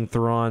seeing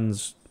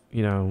Thrawn's,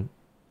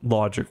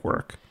 logic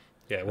work.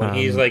 Yeah, when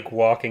he's, like,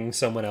 walking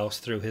someone else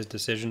through his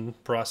decision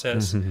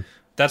process.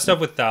 That stuff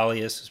with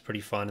Thalius is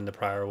pretty fun in the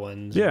prior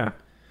ones. Yeah,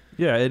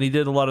 and he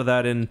did a lot of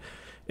that in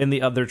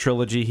the other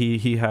trilogy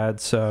he had.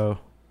 So,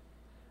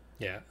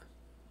 yeah,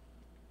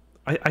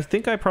 I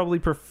think I probably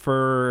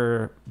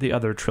prefer the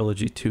other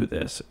trilogy to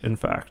this. In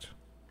fact,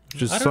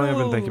 just something I've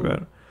been thinking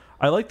about.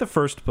 I like the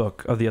first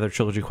book of the other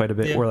trilogy quite a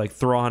bit, where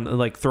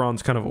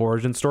Thrawn's kind of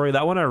origin story.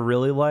 That one I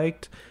really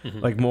liked,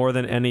 like more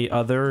than any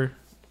other,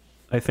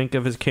 I think,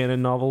 of his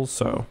canon novels.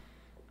 So.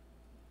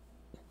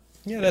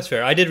 Yeah, that's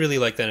fair. I did really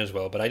like that as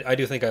well, but I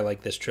do think I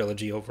like this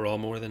trilogy overall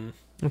more than...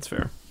 That's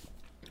fair.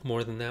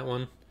 More than that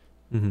one.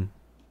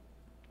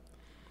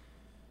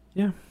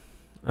 Yeah.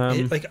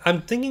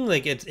 I'm thinking,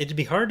 like, it'd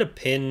be hard to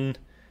pin...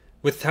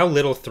 With how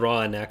little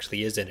Thrawn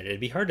actually is in it, it'd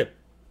be hard to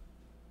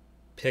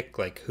pick,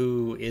 like,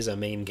 who is a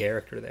main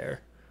character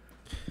there.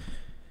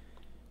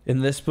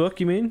 In this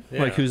book, you mean?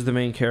 Yeah. Like, who's the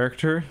main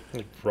character?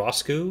 Like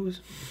Roscoe?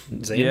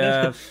 Xander?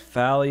 Yeah,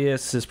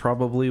 Thalius is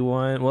probably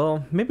one.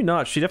 Well, maybe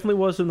not. She definitely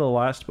was in the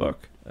last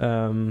book.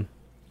 Yeah,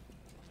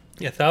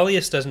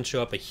 Thalius doesn't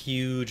show up a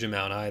huge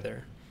amount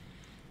either.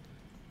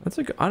 That's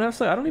like,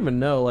 honestly, I don't even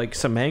know. Like,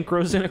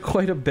 Samancro's in it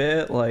quite a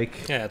bit.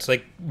 Like, yeah, it's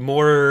like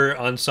more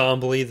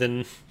ensemble-y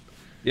than...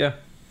 Yeah.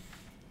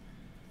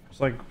 It's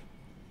like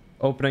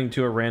opening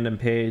to a random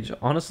page.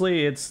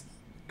 Honestly, it's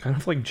kind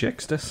of like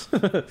Jixtus.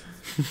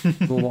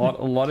 a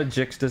lot of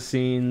Jixtus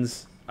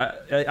scenes.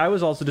 I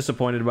was also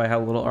disappointed by how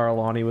little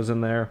Ar'alani was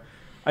in there.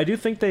 I do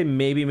think they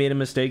maybe made a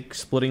mistake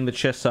splitting the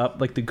Chiss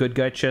up, like the good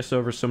guy Chiss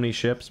over so many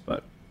ships,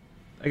 but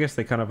I guess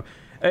they kind of...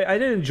 I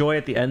did enjoy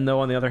at the end, though,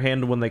 on the other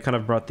hand, when they kind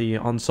of brought the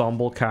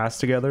ensemble cast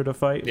together to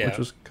fight, which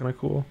was kind of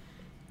cool.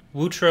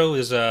 Wootro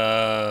is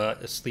a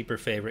sleeper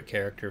favorite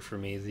character for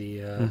me.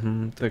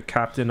 The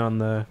captain on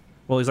the...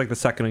 Well, he's like the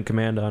second in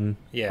command on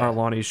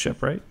Ar'alani's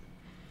ship, right?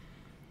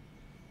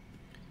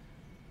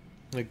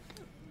 Like,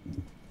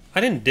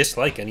 I didn't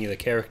dislike any of the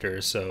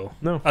characters, so...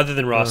 No. Other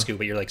than Roscoe,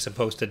 but you're, like,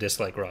 supposed to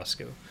dislike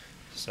Roscoe,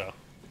 so...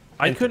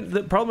 I couldn't.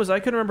 The problem is I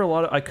couldn't remember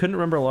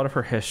a lot of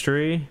her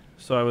history.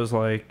 So I was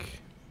like,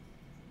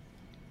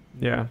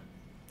 yeah,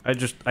 I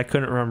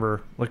couldn't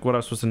remember like what I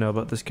was supposed to know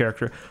about this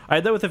character. I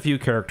had that with a few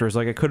characters.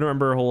 Like I couldn't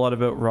remember a whole lot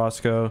about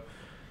Roscoe.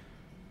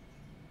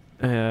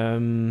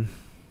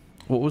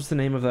 What was the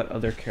name of that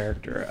other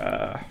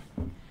character?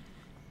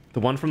 The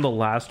one from the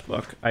last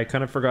book. I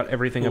kind of forgot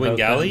everything about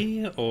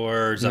Wingali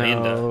or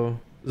Zayenda? No,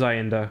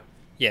 Zayenda.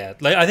 Yeah,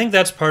 like I think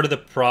that's part of the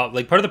problem.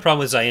 Like part of the problem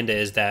with Zayenda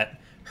is that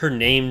her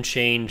name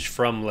changed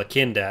from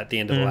Lakinda at the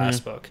end of the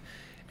last book,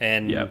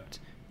 and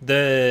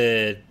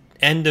the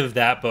end of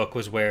that book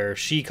was where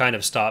she kind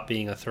of stopped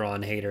being a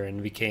Thrawn hater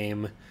and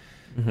became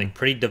like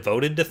pretty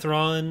devoted to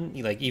Thrawn,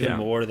 like even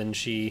more than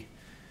she.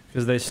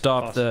 Because they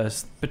stopped the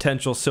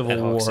potential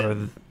civil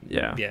war.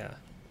 Yeah.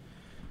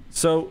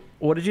 So,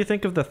 what did you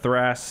think of the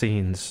Thras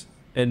scenes?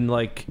 And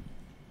like,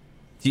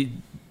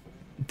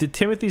 did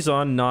Timothy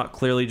Zahn not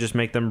clearly just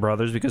make them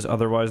brothers because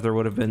otherwise there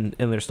would have been,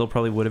 and there still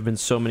probably would have been,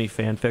 so many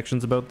fan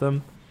fictions about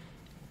them?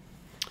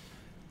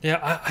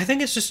 Yeah, I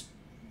think it's just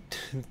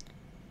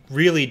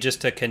really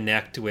just to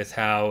connect with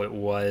how it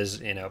was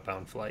in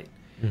Outbound Flight.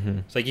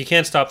 It's like you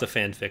can't stop the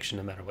fan fiction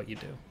no matter what you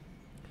do.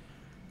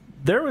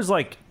 There was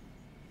like,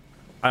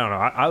 I don't know.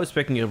 I was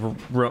picking up.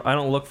 I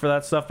don't look for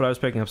that stuff, but I was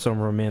picking up some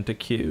romantic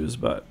cues.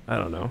 But I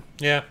don't know.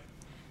 Yeah.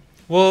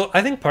 Well,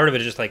 I think part of it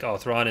is just like,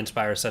 Thrawn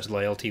inspires such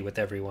loyalty with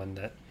everyone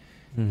that,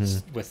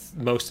 with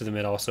most of them,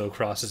 it also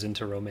crosses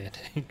into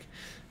romantic.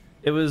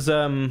 It was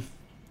kind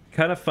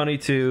of funny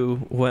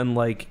too when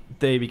like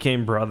they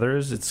became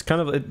brothers. It's kind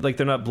of like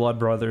they're not blood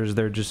brothers.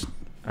 They're just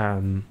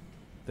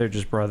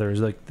brothers.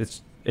 Like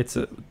it's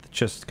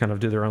just kind of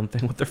do their own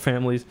thing with their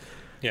families.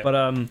 Yeah. But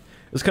it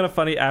was kind of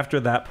funny after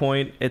that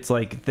point. It's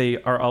like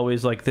they are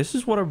always like, this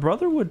is what a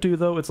brother would do,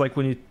 though. It's like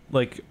when you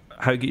like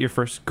how you get your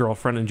first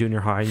girlfriend in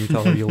junior high and you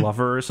tell her you love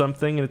her or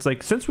something, and it's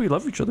like, since we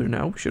love each other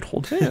now, we should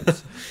hold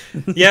hands.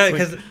 Yeah,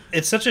 because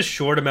it's such a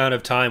short amount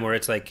of time where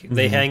it's like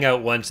they hang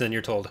out once and then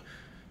you're told,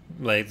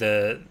 like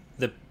the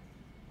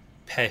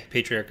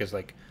patriarch is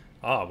like,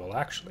 well,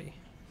 actually,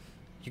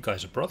 you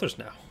guys are brothers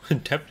now.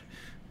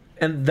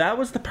 And that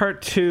was the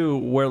part too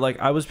where like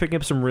I was picking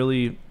up some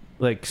really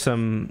like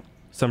some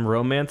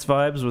romance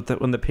vibes with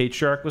when the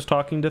patriarch was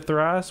talking to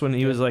Thras, when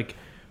he was like,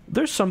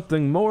 there's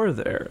something more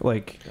there.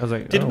 Like I was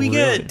like, did we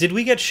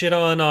get shit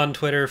on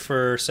Twitter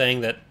for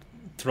saying that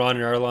Thrawn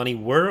and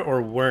Arlani were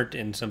or weren't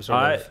in some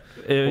sort of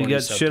it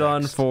got shit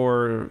on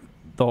for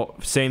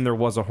saying there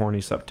was a horny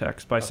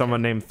subtext by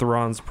someone named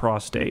Thrawn's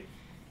prostate.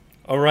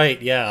 Oh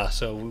right, yeah.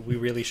 So we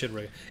really should.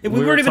 We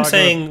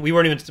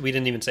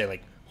didn't even say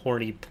like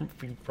horny.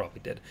 We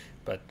probably did,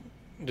 but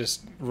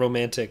just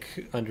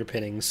romantic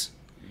underpinnings.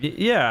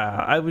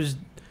 Yeah, I was.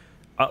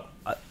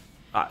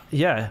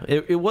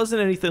 It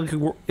wasn't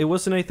anything. It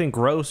wasn't anything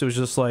gross. It was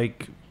just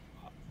like,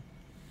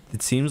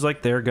 it seems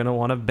like they're gonna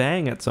want to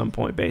bang at some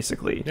point,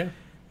 basically. Yeah.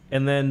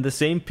 And then the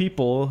same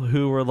people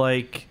who were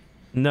like,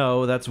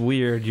 "No, that's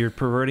weird. You're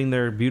perverting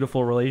their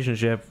beautiful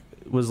relationship,"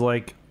 was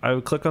like, I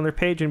would click on their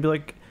page and be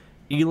like,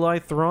 Eli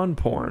Thrawn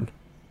porn.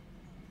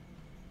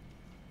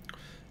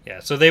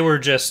 Yeah. So they were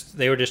just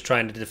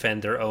trying to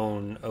defend their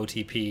own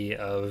OTP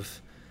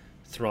of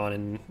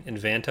Thrawn and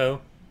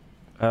Vanto.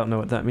 I don't know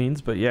what that means,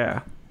 but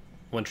yeah.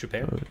 One true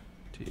pair.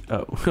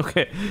 Oh,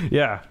 okay.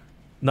 Yeah.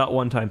 Not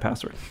one-time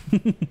password.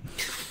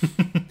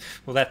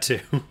 Well, that too.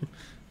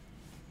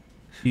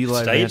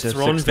 Eli Vanto,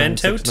 Thrawn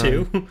Vanto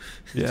too.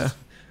 Yeah.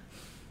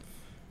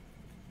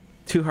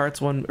 Two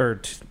hearts,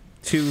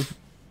 two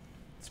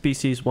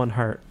species, one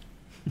heart.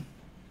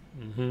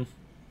 Mm-hmm.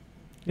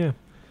 Yeah.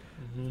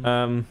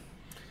 Mm-hmm.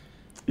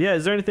 Yeah,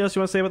 is there anything else you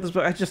want to say about this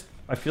book?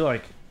 I feel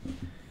like,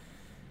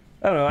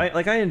 I don't know.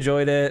 I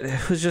enjoyed it.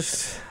 It's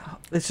just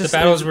the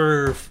battles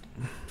were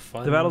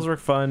fun. The battles were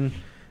fun.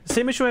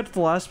 Same issue I had with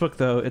the last book,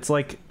 though. It's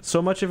like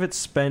so much of it's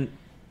spent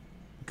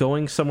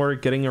going somewhere,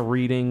 getting a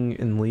reading,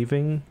 and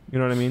leaving. You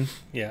know what I mean?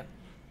 Yeah.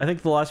 I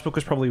think the last book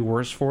was probably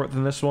worse for it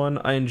than this one.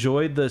 I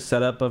enjoyed the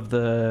setup of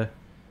the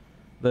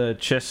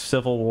Chiss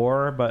Civil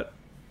War, but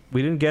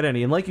we didn't get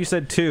any. And like you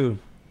said too,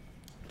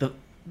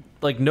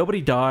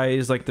 nobody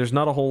dies. Like there's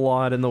not a whole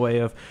lot in the way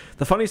of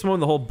the funniest moment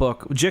in the whole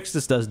book.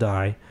 Jixtus does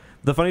die.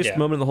 The funniest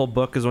moment in the whole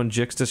book is when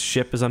Jixtus'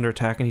 ship is under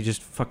attack and he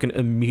just fucking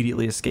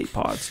immediately escape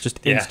pods, just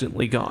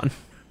instantly gone.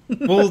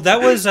 Well,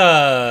 that was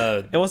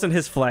it wasn't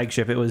his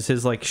flagship. It was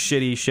his like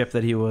shitty ship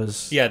that he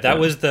was. Yeah, that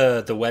was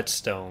the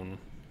Whetstone,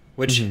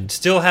 which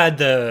still had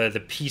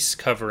the peace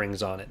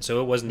coverings on it,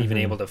 so it wasn't even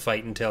able to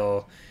fight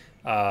until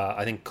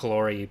I think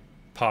Kalori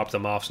popped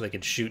them off so they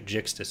could shoot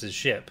Jixtus'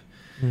 ship.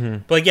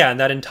 But yeah, in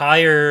that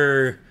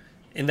entire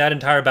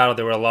battle,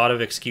 there were a lot of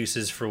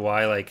excuses for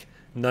why like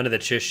none of the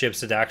Chiss ships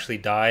had actually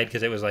died,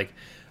 because it was like,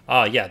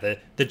 the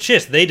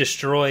Chiss, they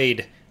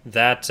destroyed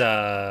that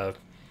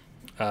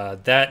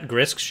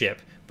Grisk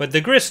ship, but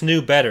the Grisk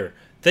knew better.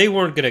 They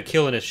weren't going to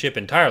kill in a ship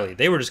entirely.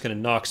 They were just going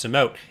to knock some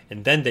out,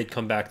 and then they'd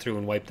come back through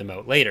and wipe them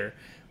out later,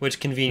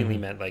 which conveniently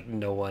meant like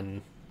no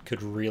one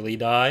could really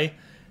die.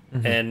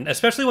 And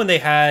especially when they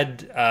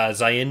had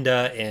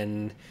Zayenda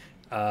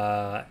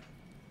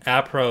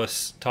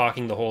Apros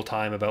talking the whole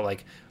time about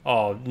like,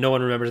 oh, no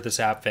one remembers the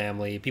Sap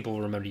family. People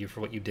will remember you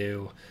for what you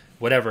do.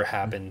 Whatever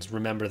happens,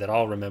 remember that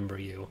I'll remember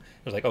you.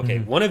 It was like, okay,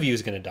 one of you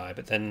is going to die,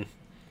 but then...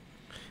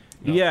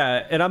 No.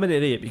 Yeah, and I'm an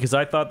idiot because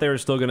I thought they were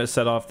still going to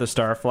set off the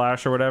Star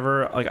Flash or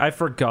whatever. Like, I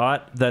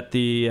forgot that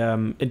the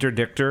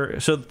interdictor...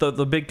 So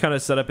the big kind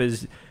of setup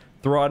is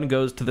Thrawn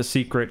goes to the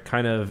secret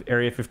kind of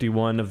Area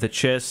 51 of the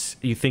Chiss.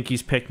 You think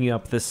he's picking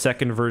up the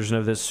second version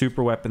of this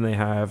super weapon they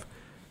have,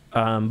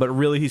 but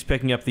really he's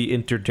picking up the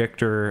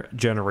interdictor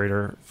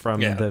generator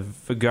from the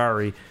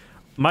Figari.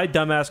 My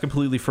dumbass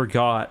completely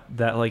forgot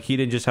that like he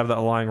didn't just have that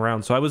lying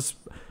around. So I was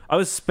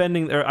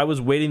waiting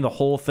the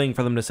whole thing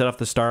for them to set off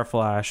the Star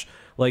Flash.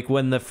 Like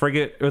when the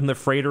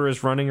freighter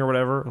is running or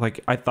whatever, like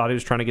I thought he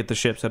was trying to get the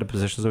ships out of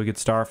position so we could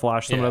Star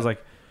Flash them. I was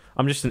like,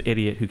 I'm just an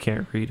idiot who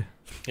can't read.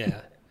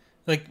 Yeah,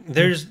 like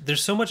there's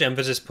so much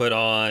emphasis put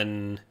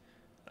on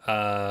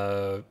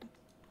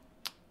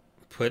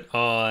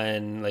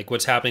like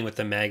what's happening with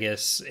the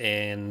Magus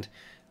and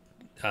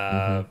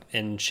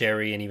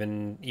Sherry and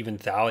even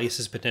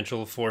Thalias's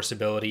potential Force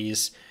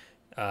abilities.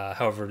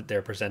 However,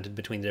 they're presented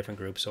between the different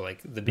groups. So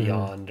like the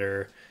Beyond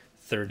or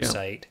Third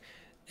Sight.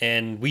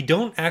 And we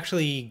don't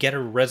actually get a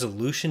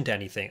resolution to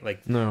anything.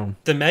 Like, no,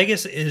 the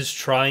Magus is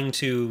trying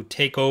to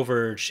take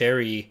over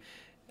Sherry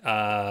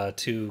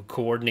to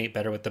coordinate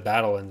better with the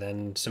battle, and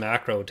then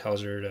Samacro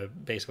tells her to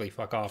basically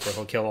fuck off or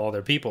he'll kill all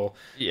their people.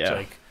 Yeah. It's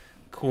like,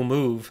 cool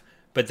move.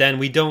 But then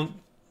we don't...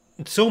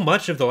 So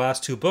much of the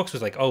last two books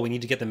was like, oh, we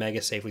need to get the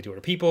Magus safely to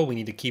her people. We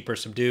need to keep her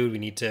subdued. We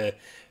need to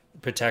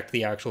protect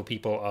the actual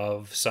people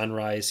of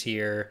Sunrise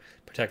here,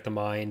 protect the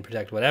mine,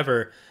 protect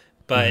whatever.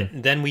 But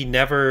then we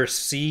never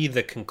see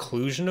the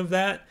conclusion of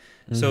that.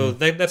 So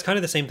that's kind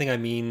of the same thing I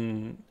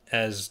mean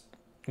as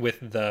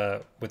with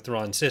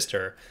Thrawn's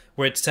sister,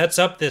 where it sets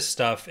up this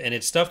stuff, and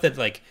it's stuff that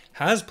like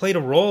has played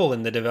a role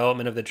in the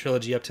development of the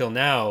trilogy up till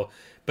now,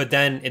 but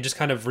then it just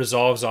kind of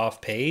resolves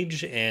off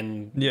page.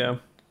 And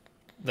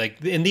like,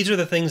 and these are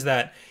the things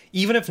that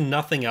even if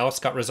nothing else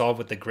got resolved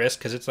with the Grysk,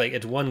 because it's like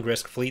it's one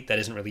Grysk fleet that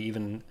isn't really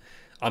even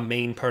a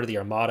main part of the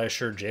Armada.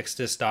 Sure,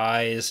 Jixtus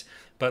dies,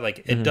 but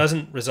like it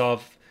doesn't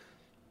resolve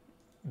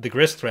the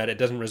Grysk threat, it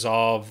doesn't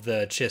resolve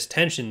the Chiss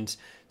tensions.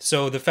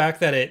 So the fact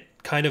that it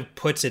kind of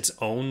puts its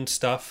own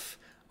stuff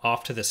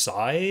off to the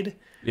side,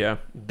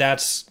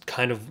 that's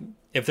kind of,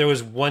 if there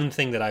was one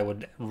thing that I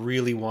would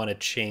really want to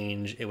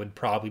change, it would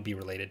probably be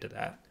related to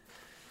that.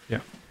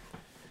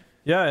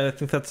 I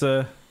think that's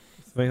a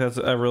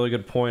really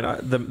good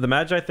point. The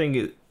Magi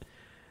thing,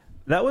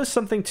 that was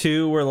something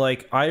too where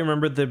like I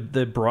remember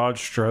the broad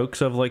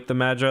strokes of like the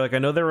Magi. Like I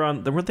know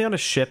weren't they on a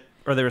ship,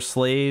 or they were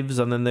slaves,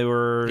 and then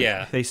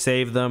they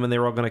saved them, and they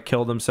were all going to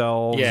kill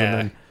themselves. And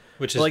then,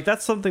 which is like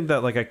that's something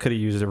that like I could have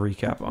used a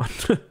recap on.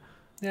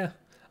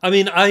 I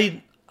mean,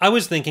 I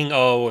was thinking,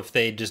 oh, if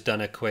they'd just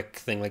done a quick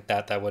thing like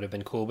that, that would have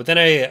been cool. But then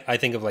I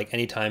think of like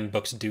any time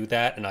books do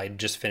that, and I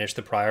just finished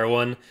the prior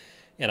one,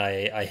 and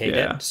I hate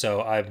it,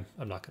 so I'm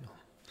not going to.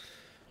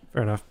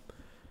 Fair enough.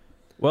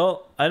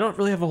 Well, I don't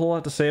really have a whole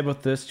lot to say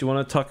about this. Do you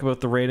want to talk about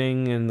the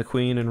rating and the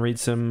Queen and read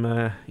some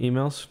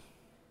emails?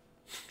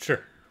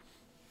 Sure.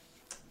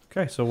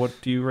 Okay, so what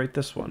do you rate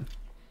this one?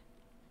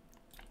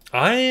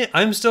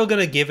 I'm still going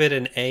to give it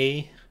an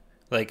A.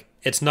 Like,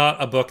 it's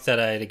not a book that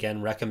I'd,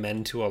 again,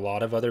 recommend to a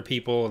lot of other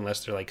people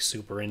unless they're, like,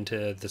 super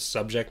into the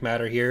subject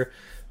matter here.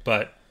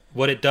 But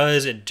what it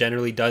does, it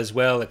generally does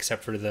well,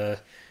 except for the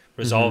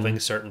resolving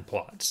certain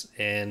plots.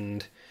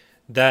 And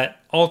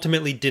that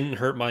ultimately didn't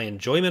hurt my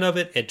enjoyment of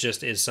it. It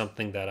just is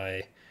something that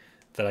I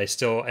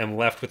still am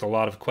left with a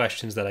lot of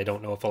questions that I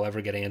don't know if I'll ever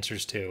get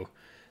answers to.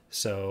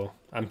 So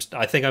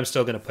I think I'm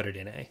still going to put it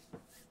in A.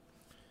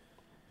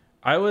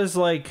 I was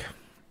like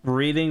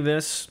reading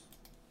this,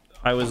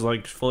 I was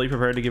like fully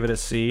prepared to give it a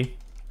C.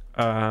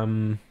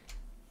 And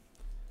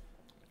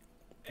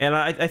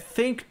I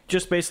think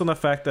just based on the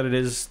fact that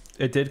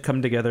it did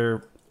come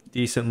together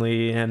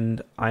decently,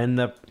 and I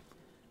ended up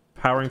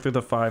powering through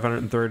the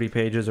 530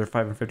 pages or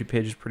 550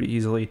 pages pretty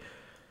easily.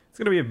 It's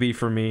going to be a B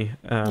for me.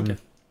 Okay.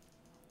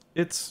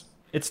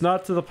 It's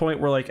not to the point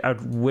where like I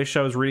wish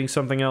I was reading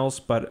something else,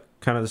 but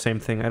kind of the same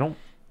thing. I don't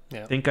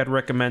think I'd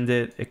recommend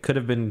it. It could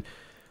have been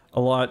a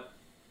lot.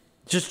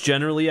 Just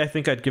generally, I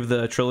think I'd give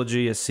the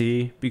trilogy a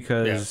C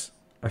because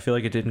I feel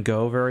like it didn't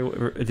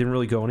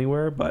really go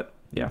anywhere. But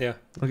I'll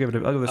give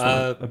this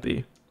one a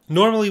B.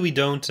 Normally, we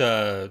don't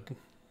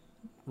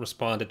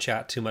respond to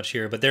chat too much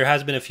here, but there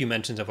has been a few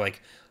mentions of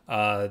like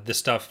the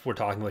stuff we're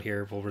talking about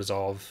here will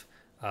resolve.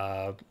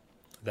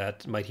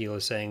 That Mike Heel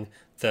is saying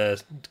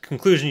the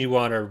conclusion you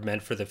want are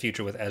meant for the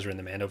future with Ezra in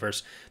the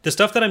Mandoverse. The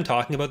stuff that I'm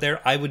talking about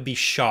there, I would be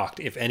shocked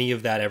if any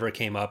of that ever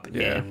came up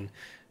in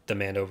the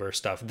Mandoverse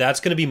stuff. That's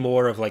going to be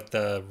more of like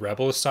the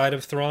rebel side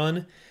of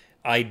Thrawn.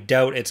 I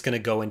doubt it's going to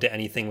go into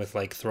anything with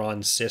like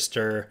Thrawn's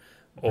sister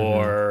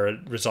or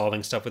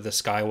resolving stuff with the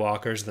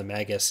Skywalkers, the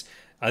Magus.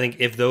 I think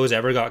if those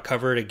ever got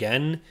covered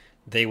again,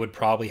 they would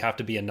probably have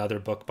to be another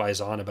book by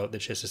Zahn about the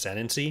Chiss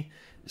Ascendancy.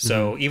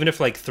 So even if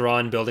like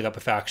Thrawn building up a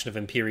faction of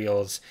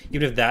Imperials,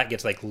 even if that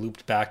gets like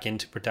looped back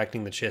into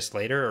protecting the Chiss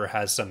later or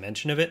has some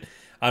mention of it,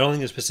 I don't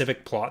think the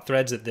specific plot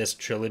threads that this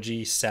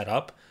trilogy set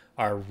up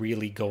are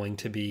really going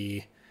to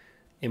be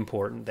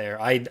important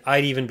there. I'd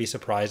even be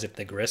surprised if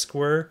the Grisk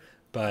were,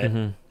 but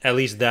at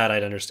least that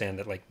I'd understand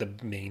that like the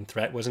main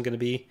threat wasn't going to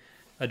be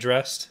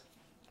addressed.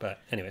 But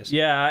anyways,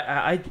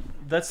 yeah, I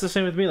that's the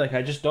same with me. Like,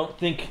 I just don't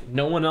think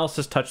no one else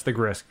has touched the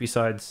Grisk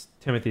besides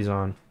Timothy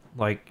Zahn,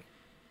 like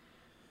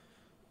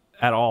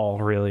at all,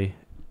 really.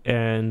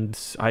 And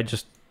I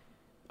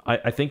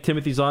think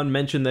Timothy Zahn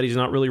mentioned that he's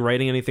not really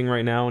writing anything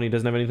right now, and he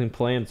doesn't have anything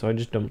planned. So I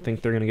just don't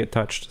think they're gonna get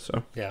touched.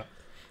 So yeah.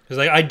 Because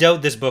like I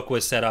doubt this book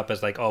was set up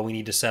as like, oh, we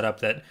need to set up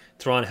that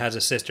Thrawn has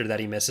a sister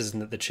that he misses,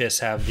 and that the Chiss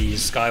have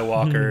these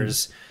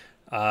Skywalkers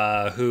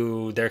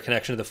who their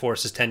connection to the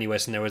Force is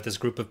tenuous, and there was this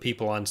group of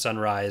people on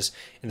Sunrise,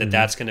 and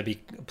that's going to be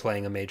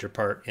playing a major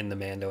part in the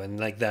Mando, and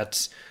like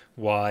that's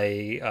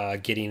why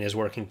Gideon is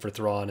working for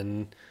Thrawn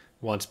and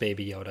wants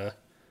Baby Yoda.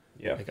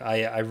 yeah, Like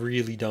I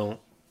really don't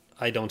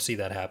see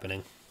that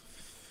happening.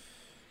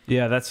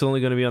 yeah, that's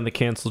only going to be on the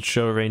canceled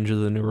show Range of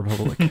the New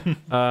Republic.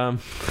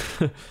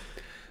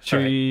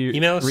 Should we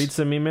read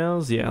some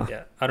emails? Yeah.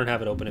 Yeah. I don't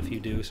have it open if you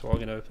do, so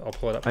I'll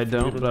pull it up. I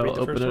don't, but I'll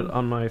open it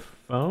on my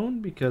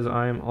phone because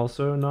I am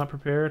also not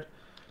prepared.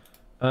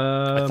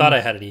 I thought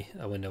I had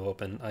a window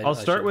open. I'll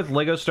start with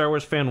Lego Star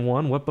Wars Fan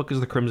 1. What book is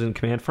the Crimson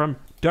Command from?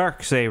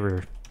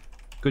 Darksaber.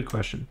 Good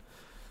question.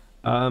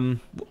 What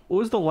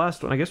was the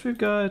last one? I guess we've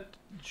got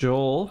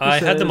Joel. I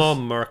had them all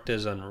marked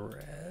as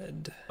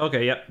unread.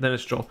 Okay, yep, then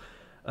it's Joel.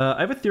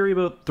 I have a theory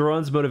about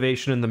Thrawn's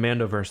motivation in the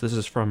Mandoverse. This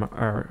is from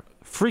our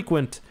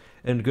frequent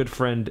and good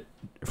friend,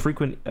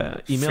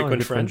 email and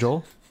good friend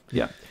Joel.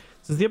 Yeah.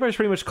 Since the Empire's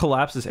pretty much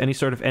collapses any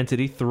sort of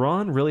entity,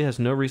 Thrawn really has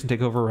no reason to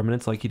take over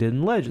remnants like he did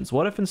in Legends.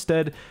 What if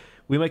instead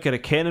we might get a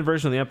canon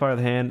version of the Empire of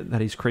the Hand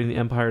that he's creating the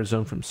Empire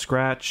Zone from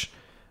scratch?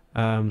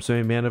 So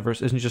maybe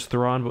Mandoverse isn't just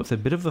Thrawn, but with a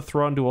bit of the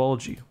Thrawn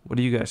duology. What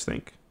do you guys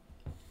think?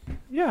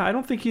 Yeah, I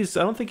don't think he's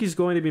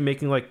going to be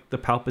making like the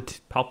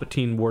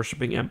Palpatine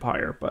worshipping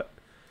Empire, but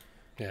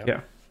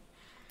yeah.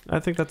 I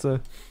think that's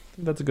a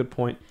good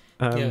point.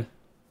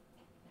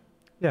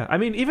 Yeah, I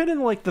mean, even in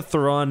like the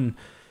Thrawn,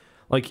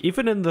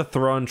 even in the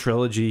Thrawn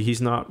trilogy,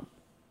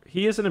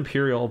 he is an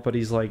Imperial, but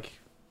he's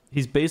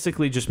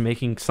basically just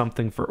making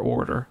something for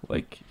Order.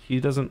 Like,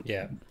 he doesn't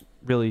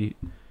really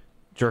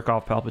jerk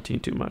off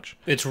Palpatine too much.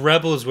 It's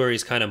Rebels where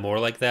he's kind of more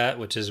like that,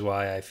 which is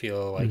why I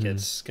feel like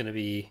it's going to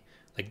be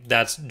like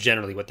that's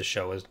generally what the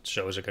shows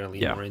are going to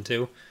lean more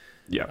into.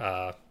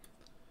 Yeah.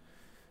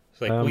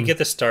 We get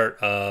the start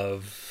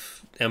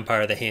of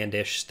Empire of the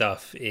Hand-ish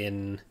stuff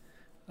in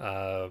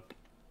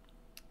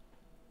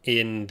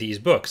these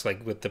books,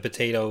 like with the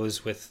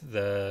potatoes, with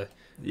the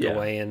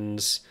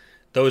Gawaians.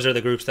 Those are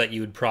the groups that you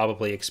would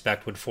probably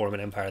expect would form an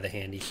Empire of the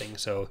Handy thing.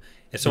 So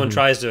if someone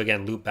tries to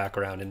again loop back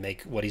around and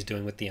make what he's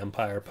doing with the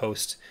Empire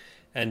post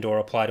Endor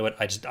apply to it,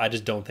 I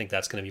just don't think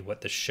that's going to be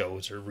what the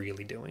shows are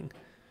really doing.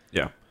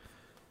 Yeah.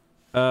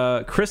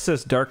 Chris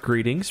says, Dark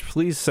Greetings.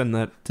 Please send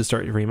that to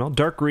start your email.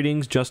 Dark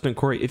Greetings, Justin and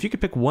Corey. If you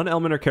could pick one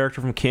element or character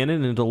from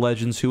canon into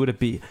Legends, who would it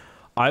be?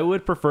 I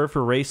would prefer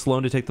for Rey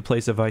Sloane to take the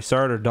place of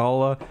Isard or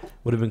Dala.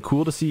 Would have been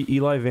cool to see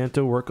Eli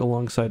Vanto work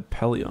alongside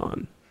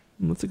Pelion.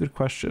 That's a good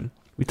question.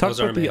 We talked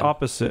about the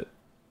opposite.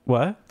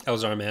 What?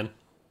 Elzar Man.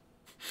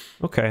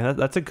 Okay,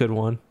 that's a good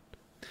one.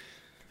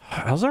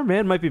 Elzar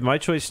Man might be my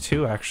choice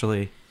too,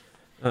 actually.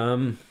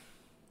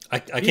 I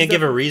can't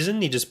give a reason.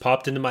 He just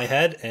popped into my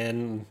head,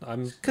 and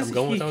I'm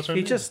going with Elzar Man.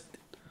 He just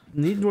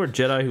need more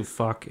Jedi who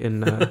fuck.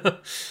 And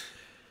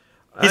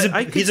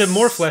he's a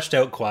more fleshed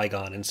out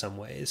Qui-Gon in some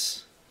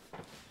ways.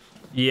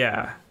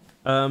 Yeah.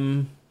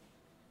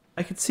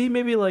 I could see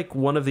maybe like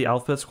one of the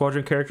Alphabet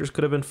Squadron characters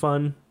could have been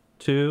fun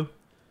too.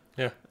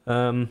 Yeah.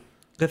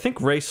 I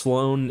think Rey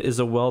Sloane is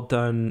a well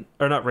done,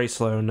 or not Rey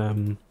Sloane.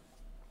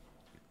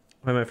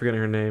 Why am I forgetting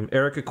her name?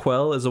 Erica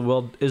Quell is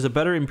a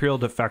better Imperial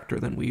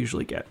defector than we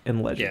usually get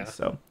in Legends. Yeah.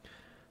 So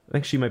I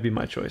think she might be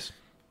my choice.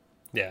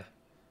 Yeah.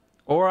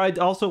 Or I'd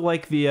also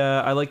like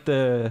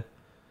the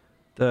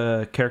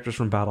characters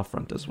from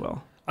Battlefront as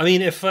well. I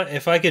mean, if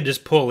I could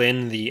just pull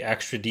in the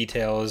extra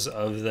details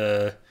of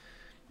the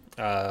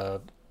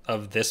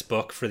of this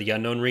book for the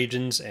Unknown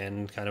Regions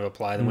and kind of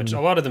apply them, which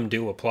a lot of them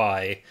do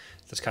apply.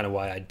 That's kind of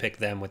why I'd pick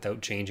them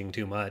without changing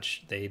too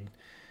much. They'd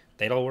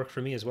all work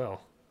for me as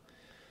well.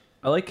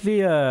 I like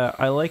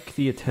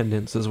the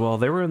attendants as well.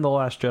 They were in The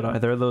Last Jedi.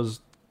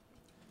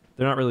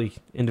 They're not really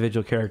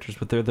individual characters,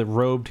 but they're the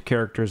robed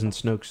characters in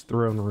Snoke's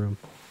throne room,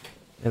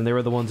 and they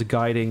were the ones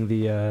guiding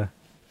the I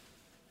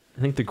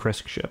think the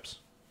Grisk ships.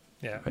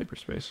 Yeah,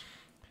 hyperspace.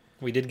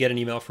 We did get an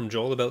email from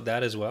Joel about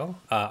that as well.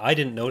 I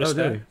didn't notice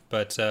that,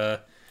 but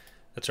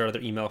that's our other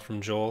email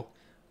from Joel.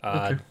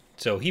 Okay.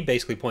 So he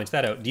basically points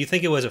that out. Do you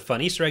think it was a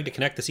fun Easter egg to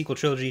connect the sequel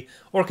trilogy,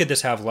 or could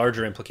this have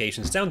larger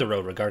implications down the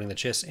road regarding the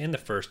Chiss and the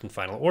First and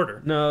Final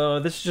Order? No,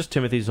 this is just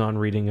Timothy Zahn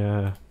reading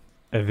a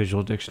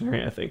visual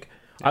dictionary, I think.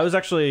 I was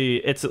actually,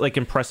 it's like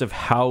impressive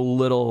how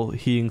little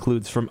he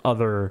includes from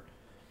other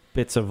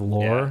bits of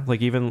lore.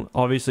 Like even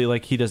obviously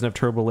like he doesn't have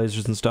turbo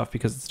lasers and stuff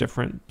because it's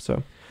different.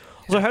 So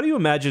how do you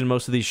imagine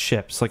most of these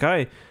ships? Like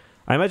I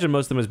imagine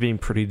most of them as being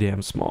pretty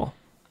damn small.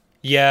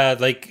 Yeah,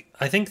 like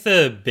I think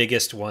the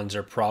biggest ones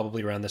are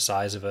probably around the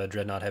size of a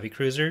Dreadnought heavy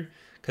cruiser,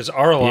 because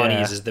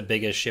Aralani's is the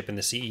biggest ship in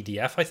the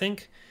CEDF, I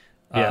think.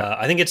 Yeah.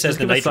 I think it says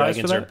the Night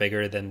Dragons are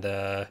bigger than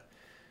the...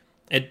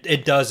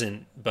 It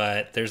doesn't,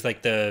 but there's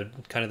like the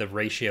kind of the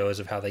ratios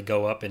of how they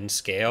go up in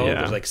scale. Yeah.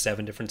 There's like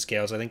 7 different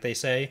scales, I think they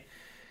say.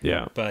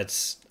 Yeah.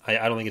 But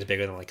I don't think it's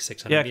bigger than like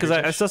 600 Yeah, because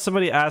I saw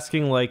somebody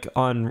asking like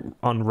on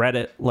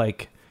Reddit,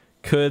 like,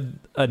 could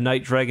a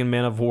Night Dragon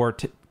Man of War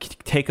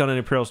take on an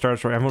Imperial Star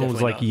Destroyer? Everyone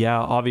Definitely was like, not. Yeah,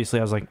 obviously.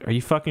 I was like, are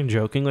you fucking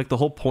joking? Like, the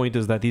whole point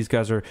is that these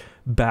guys are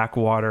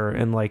backwater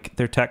and like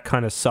their tech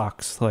kind of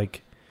sucks.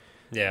 Like,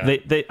 yeah,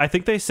 I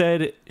think they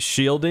said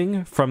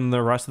shielding from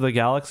the rest of the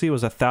galaxy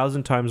was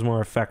 1,000 times more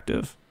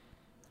effective.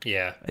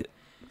 Yeah.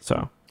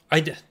 So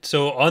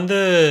on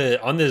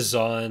the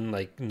Zon,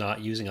 like not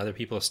using other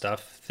people's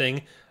stuff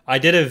thing, I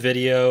did a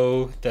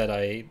video that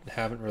I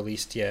haven't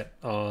released yet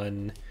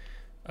on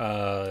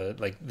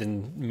like the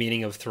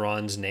meaning of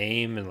Thrawn's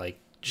name and like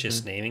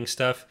just naming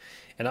stuff.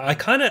 And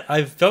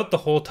I felt the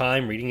whole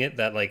time reading it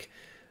that like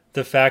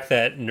the fact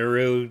that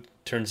Nuru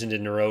turns into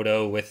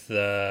Naruto with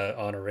the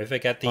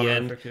honorific at the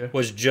end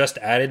was just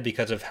added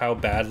because of how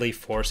badly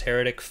Force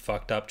Heretic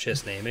fucked up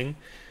Chiss naming.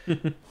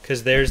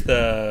 Because there's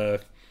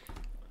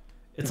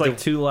it's like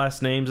 2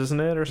 last names, isn't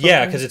it, or something?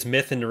 Yeah, because it's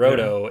Myth and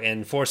Naruto,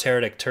 and Force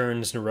Heretic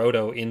turns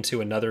Naruto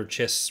into another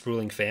Chiss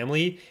ruling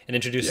family and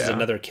introduces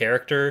another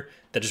character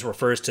that just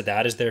refers to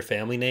that as their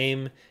family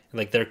name. And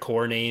like their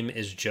core name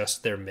is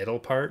just their middle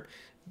part,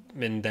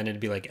 and then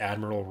it'd be like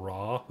Admiral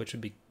Raw, which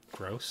would be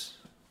gross.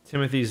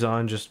 Timothy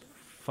Zahn just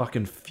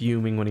fucking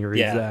fuming when he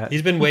reads that.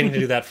 He's been waiting to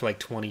do that for like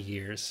 20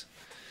 years.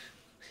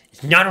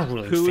 It's not a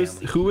ruling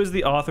family. Who is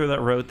the author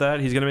that wrote that?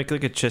 He's gonna make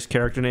like a Chiss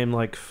character name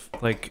like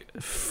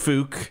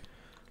Fook,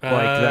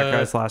 like that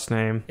guy's last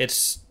name.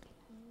 It's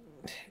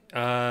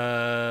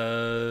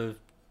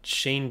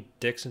Shane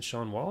Dixon,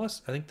 Sean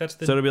Wallace. I think that's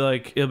the. So it'll be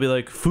like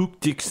Fook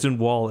Dixon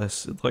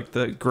Wallace, like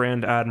the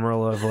Grand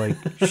Admiral of like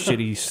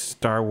shitty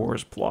Star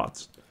Wars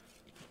plots.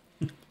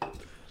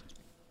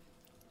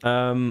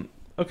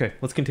 Okay,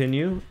 let's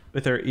continue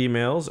with our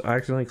emails. I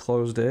accidentally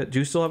closed it. Do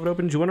you still have it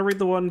open? Do you want to read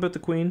the one about the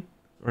Queen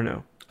or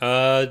no?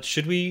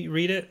 Should we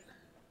read it?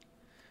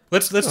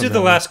 Let's do the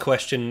last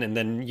question, and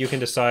then you can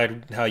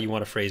decide how you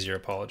want to phrase your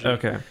apology.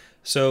 Okay.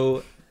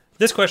 So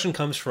this question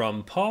comes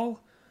from Paul,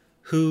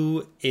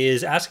 who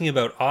is asking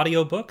about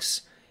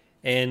audiobooks,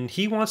 and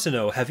he wants to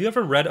know, have you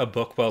ever read a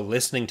book while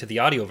listening to the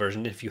audio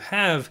version? If you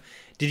have,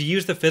 did you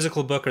use the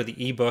physical book or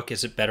the ebook?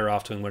 Is it better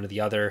off doing one or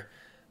the other?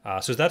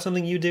 So is that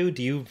something you do?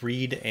 Do you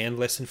read and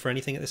listen for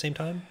anything at the same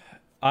time?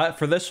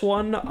 For this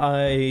one,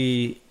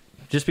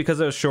 just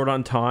because I was short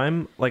on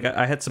time, like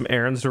I had some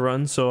errands to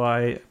run, so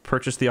I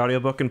purchased the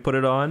audiobook and put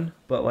it on.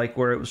 But like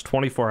where it was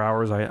 24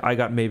 hours, I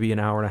got maybe an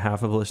hour and a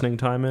half of listening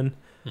time in.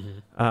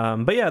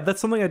 Mm-hmm. But yeah,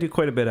 that's something I do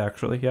quite a bit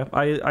actually. Yeah,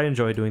 I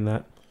enjoy doing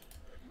that.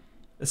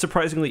 It's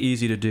surprisingly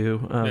easy to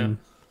do.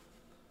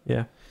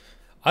 Yeah.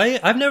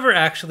 I've never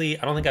actually,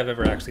 I don't think I've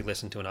ever actually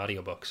listened to an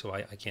audiobook, so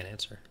I can't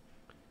answer.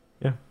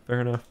 Yeah, fair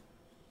enough.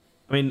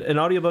 I mean, an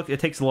audiobook, it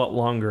takes a lot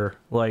longer.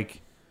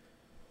 Like,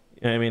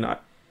 I mean,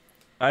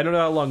 I don't know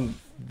how long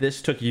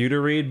this took you to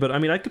read, but I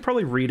mean, I could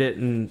probably read it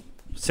in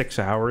 6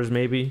 hours,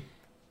 maybe.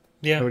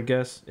 Yeah. I would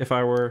guess, if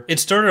I were...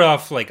 It started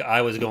off like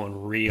I was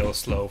going real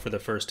slow for the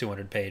first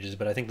 200 pages,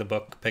 but I think the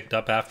book picked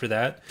up after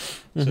that.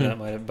 So that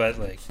might have... But,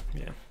 like,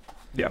 yeah.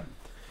 Yeah.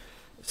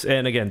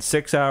 And again,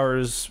 6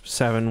 hours,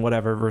 7,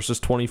 whatever, versus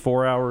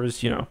 24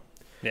 hours, you know.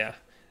 Yeah.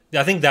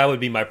 I think that would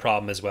be my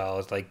problem as well.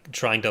 It's like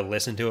trying to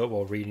listen to it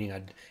while reading.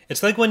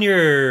 It's like when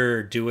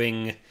you're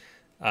doing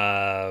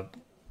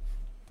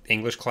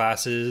English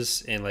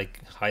classes in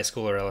like high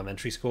school or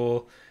elementary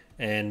school,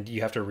 and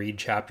you have to read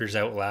chapters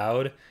out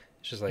loud.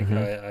 It's just like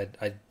I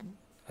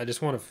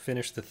just want to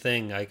finish the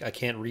thing. I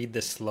can't read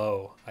this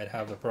slow. I'd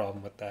have a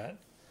problem with that.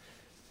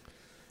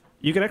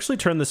 You can actually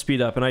turn the speed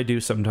up, and I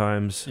do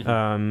sometimes.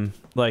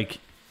 Like.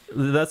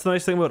 That's the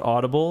nice thing about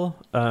Audible.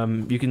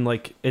 You can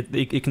like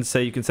it can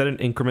say you can set in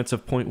increments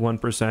of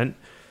 0.1%.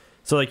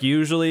 So like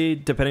usually,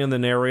 depending on the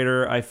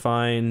narrator, I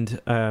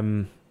find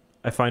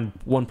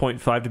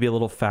 1.5 to be a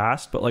little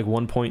fast, but like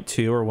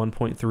 1.2 or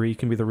 1.3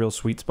 can be the real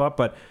sweet spot.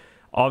 But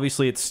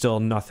obviously, it's still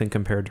nothing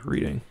compared to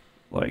reading.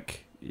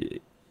 Like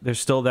there's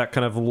still that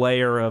kind of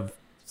layer of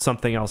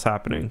something else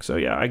happening. So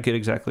yeah, I get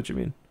exactly what you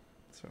mean.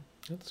 So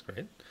that's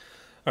great.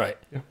 All right.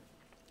 Yeah.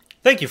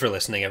 Thank you for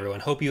listening,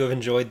 everyone. Hope you have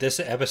enjoyed this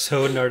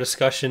episode and our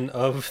discussion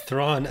of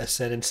Thrawn,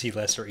 Ascendancy,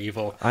 Lesser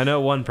Evil. I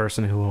know one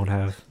person who won't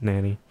have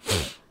Nanny.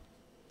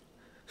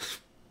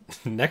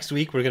 Next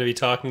week, we're going to be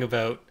talking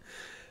about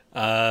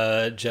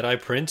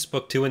Jedi Prince,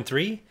 Book 2 and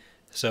 3.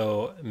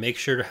 So make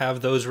sure to have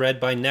those read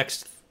by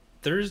next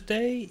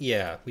Thursday.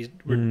 Yeah.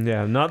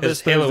 Yeah, not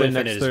this Thursday,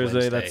 next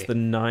Thursday. That's the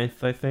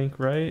 9th, I think,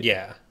 right?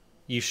 Yeah.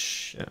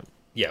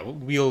 Yeah,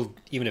 we'll,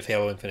 even if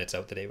Halo Infinite's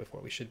out the day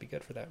before, we should be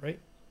good for that, right?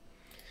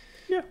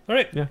 Yeah. All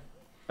right. Yeah.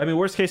 I mean,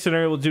 worst case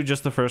scenario, we'll do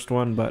just the first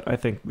one, but I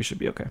think we should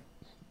be okay.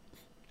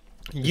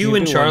 You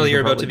and Charlie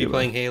are about to be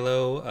playing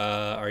Halo.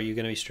 Are you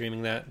going to be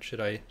streaming that?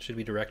 Should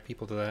we direct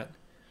people to that?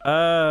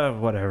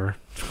 Whatever.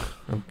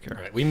 I don't care.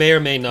 Right. We may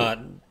or may not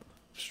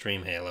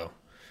stream Halo.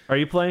 Are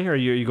you playing, or are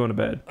you going to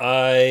bed?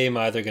 I'm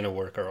either going to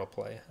work or I'll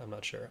play. I'm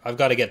not sure. I've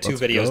got to get 2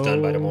 videos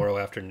done by tomorrow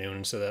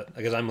afternoon, so that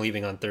because I'm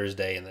leaving on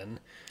Thursday and then.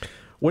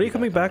 When are you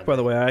coming back, by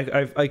the way?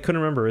 I couldn't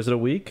remember. Is it a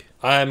week?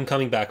 I'm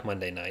coming back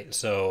Monday night,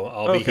 so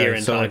I'll be here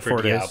in time for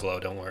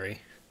Diablo. Don't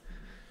worry.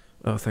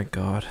 Oh, thank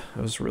God.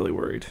 I was really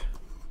worried.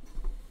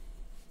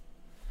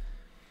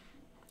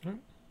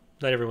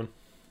 Night, everyone.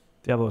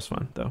 Diablo was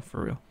fun, though,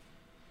 for real.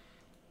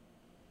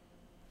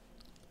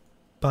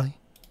 Bye.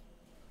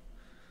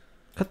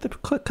 Cut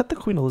the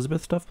Queen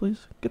Elizabeth stuff,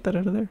 please. Get that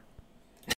out of there.